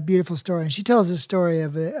quite a beautiful story. And she tells the story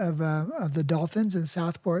of the dolphins in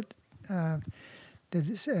Southport,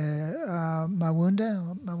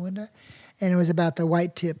 Mawunda, and it was about the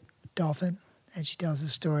white-tip dolphin. And she tells a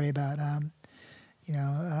story about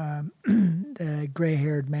the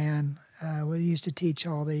gray-haired man who used to teach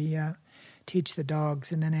teach the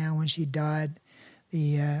dogs, and then when she died,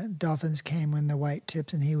 the dolphins came when the white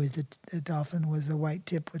tips, and he was the dolphin was the white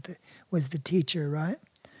tip was the teacher, right?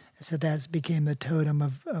 And so that became the totem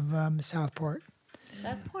of Southport.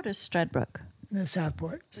 Southport or Stradbroke? The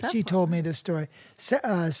Southport. She Southport. told me this story.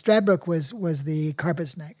 Stradbroke was the carpet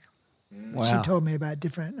snake. Wow. She told me about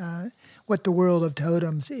different what the world of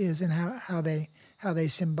totems is and how they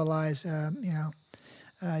symbolize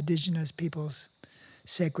indigenous people's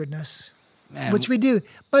sacredness, Man, which we do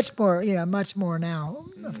much more now,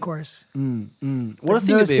 of course. what a But in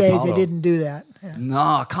thing those to be a days part they of. didn't do that. Yeah. No,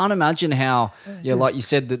 I can't imagine how, just- like you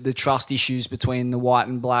said, the trust issues between the white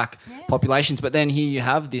and black populations. But then here you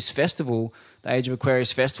have this festival, the Age of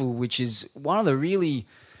Aquarius Festival, which is one of the really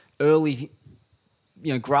early,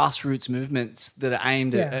 grassroots movements that are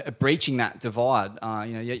aimed at breaching that divide.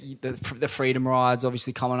 The Freedom Rides,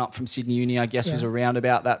 obviously coming up from Sydney Uni, I guess, was Yeah. around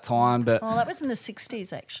about that time. But Well, that was in the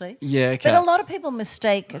 60s, actually. yeah, okay. But a lot of people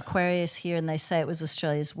mistake Aquarius here and they say it was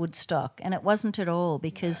Australia's Woodstock, and it wasn't at all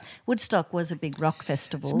because Woodstock was a big rock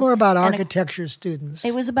festival. It's more about and architecture students.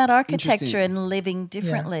 It was about architecture Interesting. and living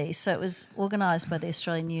differently. So it was organised by the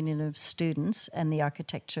Australian Union of Students and the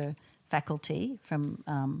architecture faculty from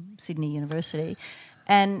Sydney University.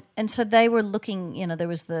 And so they were looking, there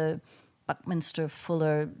was the Buckminster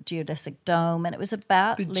Fuller geodesic dome, and it was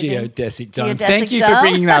about The living... geodesic dome. Geodesic Thank you for dome.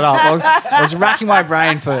 bringing that up. I was racking my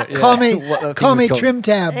brain for call me what the thing call was me called. Trim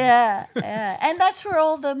Tab. Yeah. And that's where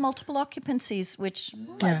all the multiple occupancies, which,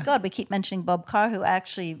 my Yeah. God, we keep mentioning Bob Carr, who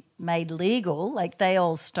actually made legal. Like, they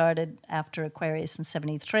all started after Aquarius in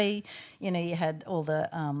 73. You had all the,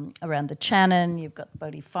 around the Channon, you've got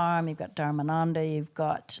Bodie Farm, you've got Darmananda, you've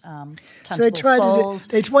got they Tunstall tried to do- Falls.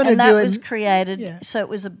 they wanted and to that do it- was created, yeah.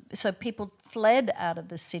 so people fled out of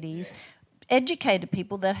the cities, educated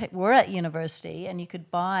people that were at university, and you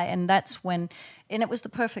could buy, and that's when, and it was the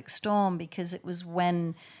perfect storm because it was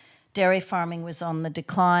when dairy farming was on the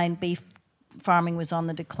decline, beef farming was on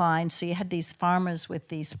the decline, so you had these farmers with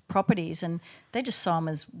these properties, and they just saw them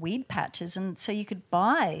as weed patches, and so you could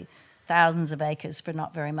buy thousands of acres for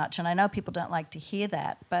not very much. And I know people don't like to hear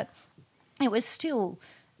that, but it was still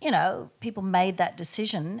people made that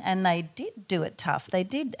decision, and they did do it tough. They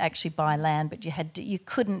did actually buy land, but you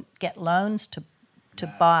couldn't get loans to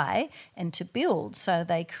buy and to build. So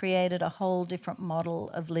they created a whole different model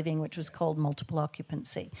of living, which was called multiple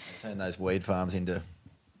occupancy. Turn those weed farms into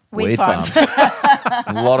Weed farms.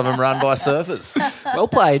 A lot of them run by surfers. Well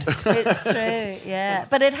played. It's true, yeah.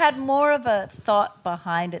 But it had more of a thought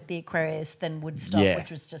behind it, the Aquarius, than Woodstock,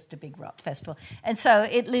 which was just a big rock festival. And so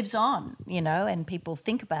it lives on, and people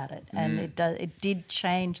think about it. And it did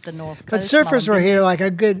change the North But Coast. surfers were here like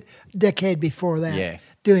a good decade before that,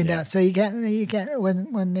 doing that. So you can't.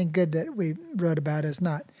 One thing good that we wrote about is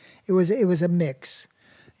not. It was a mix.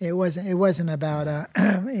 It wasn't about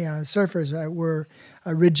surfers were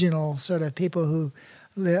original sort of people who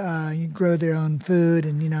grow their own food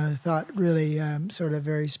and thought really sort of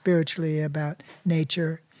very spiritually about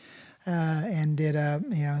nature and did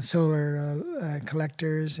solar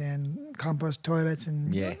collectors and compost toilets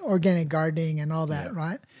and organic gardening and all that.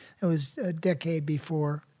 Right? It was a decade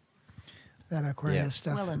before that Aquarius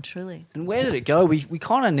stuff. Well and truly. And where did it go? We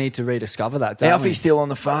kind of need to rediscover that, don't we? Alfie's still on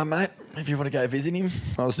the farm, mate. If you want to go visit him.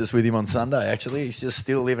 I was just with him on Sunday, actually. He's just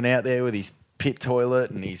still living out there with his pit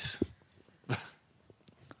toilet and his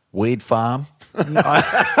weed farm.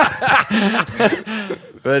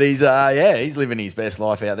 But he's living his best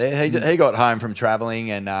life out there. He got home from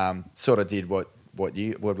travelling and sort of did what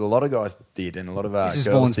a lot of guys did and a lot of This is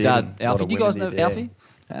girls Vaughn's did. dad, and a lot Alfie. of Do you guys know women did, Alfie?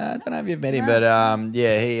 I don't know if you've met him, but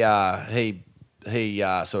he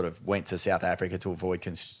sort of went to South Africa to avoid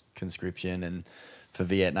conscription and for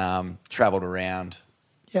Vietnam, travelled around,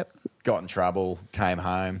 got in trouble, came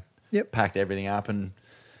home, packed everything up and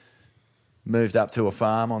moved up to a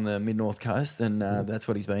farm on the mid-north coast, and that's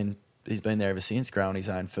what he's been there ever since, growing his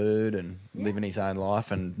own food and living his own life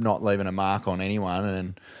and not leaving a mark on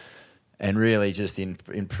anyone and really just in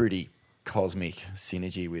pretty cosmic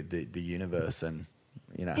synergy with the universe and,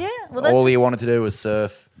 all he wanted to do was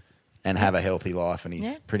surf and have a healthy life, and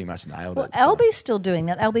he's pretty much nailed it. Well, Albie's still doing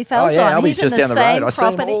that. Albie Falzon. Albie's He's just in down the road. I see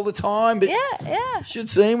him property. all the time. But Yeah. should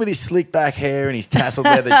see him with his slick back hair and his tasseled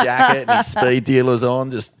leather jacket and his speed dealers on,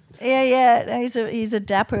 just Yeah. He's a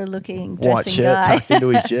dapper looking dressing white shirt guy. tucked into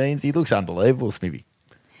his jeans. He looks unbelievable, Smithy.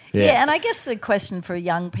 Yeah, and I guess the question for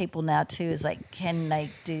young people now too is can they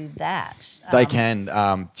do that? They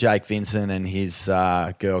can. Jake Vincent and his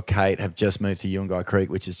girl Kate have just moved to Yungai Creek,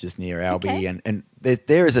 which is just near Albie, and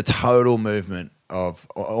there is a total movement of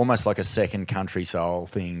almost like a second country soul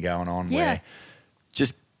thing going on where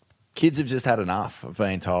just kids have just had enough of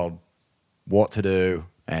being told what to do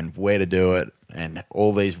and where to do it and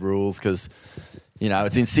all these rules because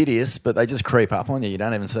it's insidious, but they just creep up on you. You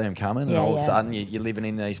don't even see them coming, and all of a sudden you're living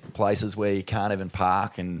in these places where you can't even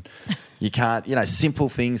park, and you can't, simple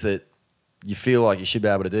things that you feel like you should be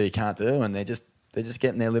able to do, you can't do, and they're just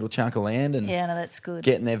getting their little chunk of land and that's good.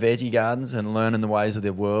 Getting their veggie gardens and learning the ways of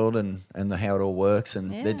the world and how it all works,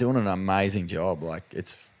 and they're doing an amazing job. Like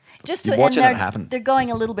it's. Just You're watching it happen. They're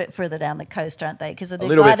going a little bit further down the coast, aren't they? Because a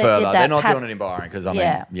little bit further. They're not doing it in Byron because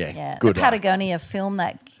good. The Patagonia film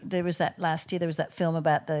there was that last year. There was that film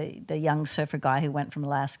about the young surfer guy who went from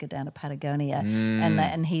Alaska down to Patagonia,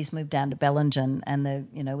 and he's moved down to Bellingen, and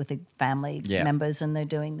with the family members, and they're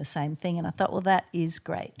doing the same thing. And I thought, well, that is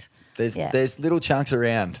great. There's little chunks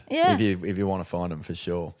around if you want to find them for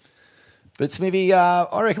sure. But Smithy,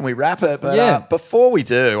 I reckon we wrap it. But before we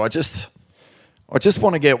do, I just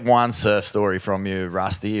want to get one surf story from you,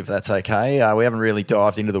 Rusty, if that's okay. We haven't really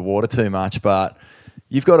dived into the water too much, but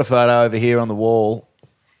you've got a photo over here on the wall.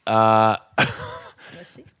 Can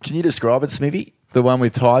you describe it, Smithy? The one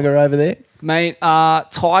with Tiger over there? Mate,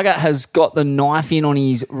 Tiger has got the knife in on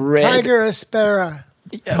his red... Tiger Aspera.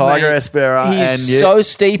 Tiger Aspera. He's so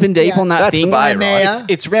steep and deep on that that's thing. The bait, right?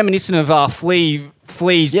 It's reminiscent of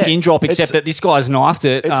Flea's pin drop, except that this guy's knifed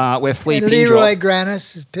it where Flea and pin Leroy dropped.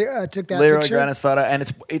 Granis took that Leroy picture. Granis photo, and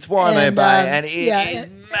it's Waimea Bay, and it is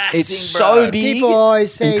maxing, It's so bro. big. People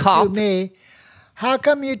always say and to cupped. me, how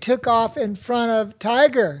come you took off in front of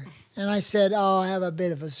Tiger? And I said, I have a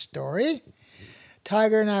bit of a story.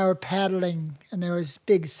 Tiger and I were paddling, and there was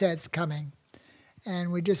big sets coming.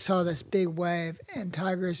 And we just saw this big wave, and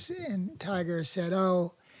Tiger said,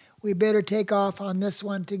 we better take off on this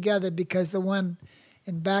one together because the one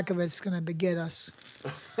in back of it's going to get us.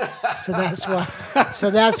 So that's why.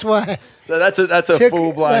 So that's a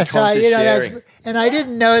full-blown conscious sharing. And I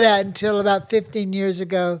didn't know that until about 15 years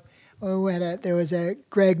ago. There was a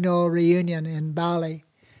Greg Knoll reunion in Bali,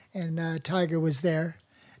 and Tiger was there.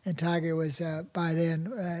 And Tiger was, by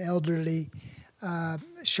then, elderly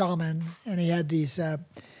shaman, and he had these a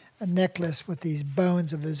necklace with these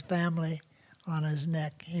bones of his family on his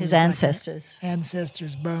neck. He His was like ancestors.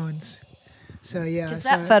 ancestors' bones. So yeah, Because so,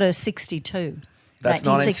 that photo's 62. That's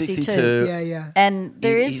 1962. yeah. And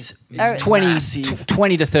there It is... it's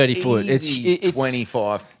 20 to 30 foot. Easy It's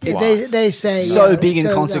 25 They, plus. they say So big and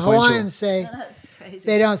so consequential. The Hawaiians say That's crazy.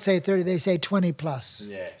 they don't say 30, they say 20 plus.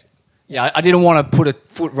 Yeah. Yeah, I didn't want to put a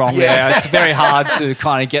foot wrong Yeah. there. It's very hard to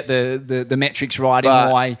kind of get the metrics right in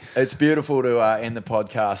But a way. it's beautiful to end the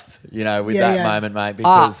podcast, with Yeah, that yeah. moment, mate.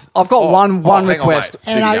 Because I've got one hang on, request.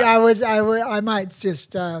 mate. And Speak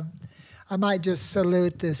up. I might just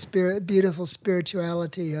salute the beautiful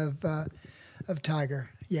spirituality of Tiger.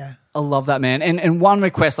 Yeah. I love that, man. And one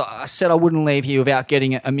request, I said I wouldn't leave here without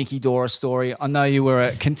getting a Mickey Dora story. I know you were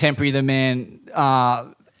a contemporary of the man.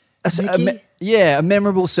 Mickey? A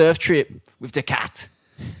memorable surf trip with the cat.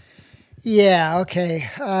 Yeah, okay.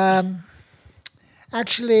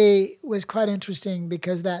 Actually, it was quite interesting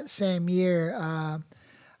because that same year,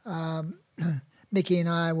 Mickey and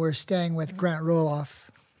I were staying with Grant Roloff.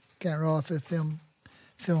 Grant Roloff, a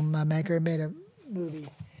filmmaker, made a movie.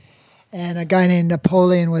 And a guy named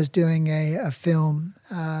Napoleon was doing a film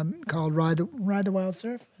called Ride the Wild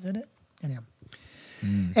Surf, isn't it? Anyhow.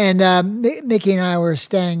 And Mickey and I were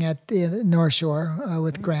staying at the North Shore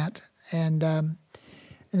with Grant. And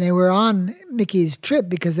they were on Mickey's trip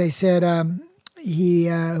because they said he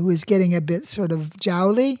was getting a bit sort of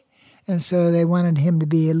jowly. And so they wanted him to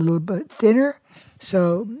be a little bit thinner.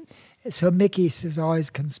 So Mickey says always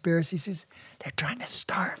conspiracy. He says, they're trying to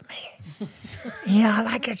starve me. Yeah,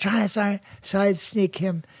 like they're trying to starve me. So I'd sneak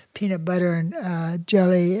him peanut butter and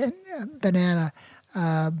jelly and banana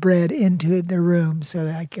bread into the room so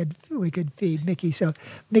that we could feed Mickey. So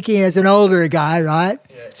Mickey is an older guy, right?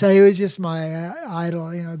 Yeah. So he was just my idol.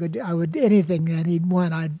 I would anything that he'd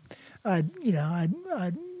want,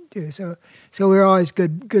 I'd do. So we're always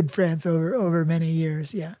good friends over many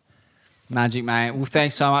years. Yeah. Magic, mate. Well,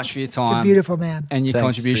 thanks so much for your time. It's a beautiful man. And your Thanks,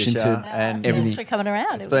 contribution Tricia. to And everything. Thanks for coming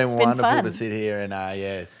around. It's been wonderful fun. to sit here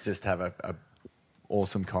and just have a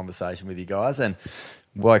awesome conversation with you guys. And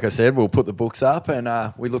like I said, we'll put the books up and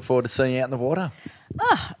we look forward to seeing you out in the water.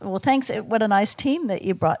 Well, thanks. What a nice team that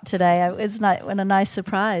you brought today. It was what a nice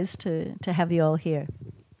surprise to have you all here.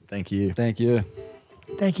 Thank you. Thank you.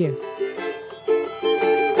 Thank you.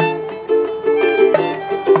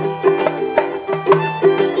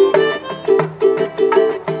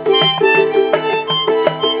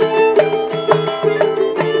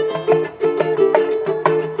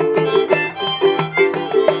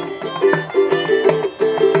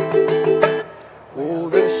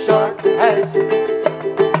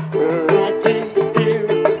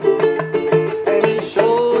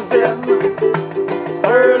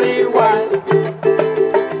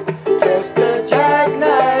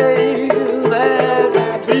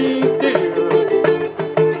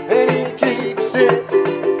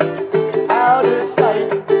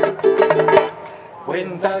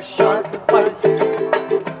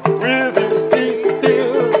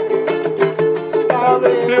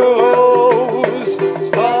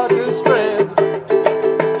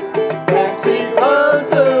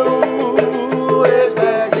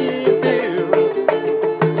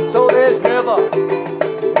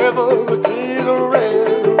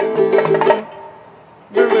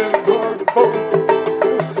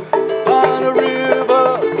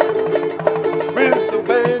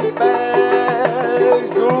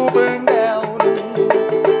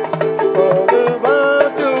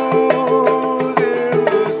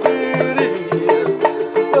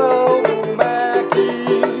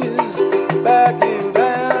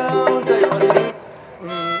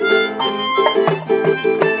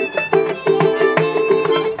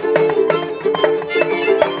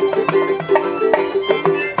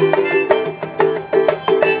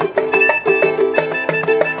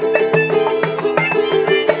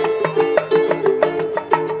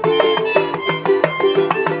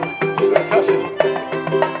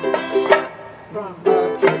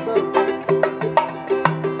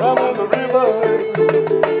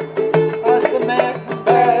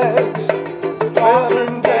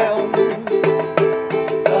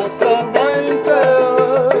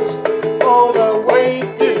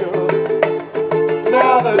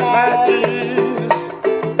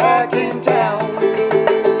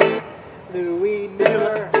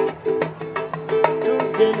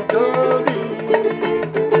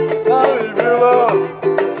 River.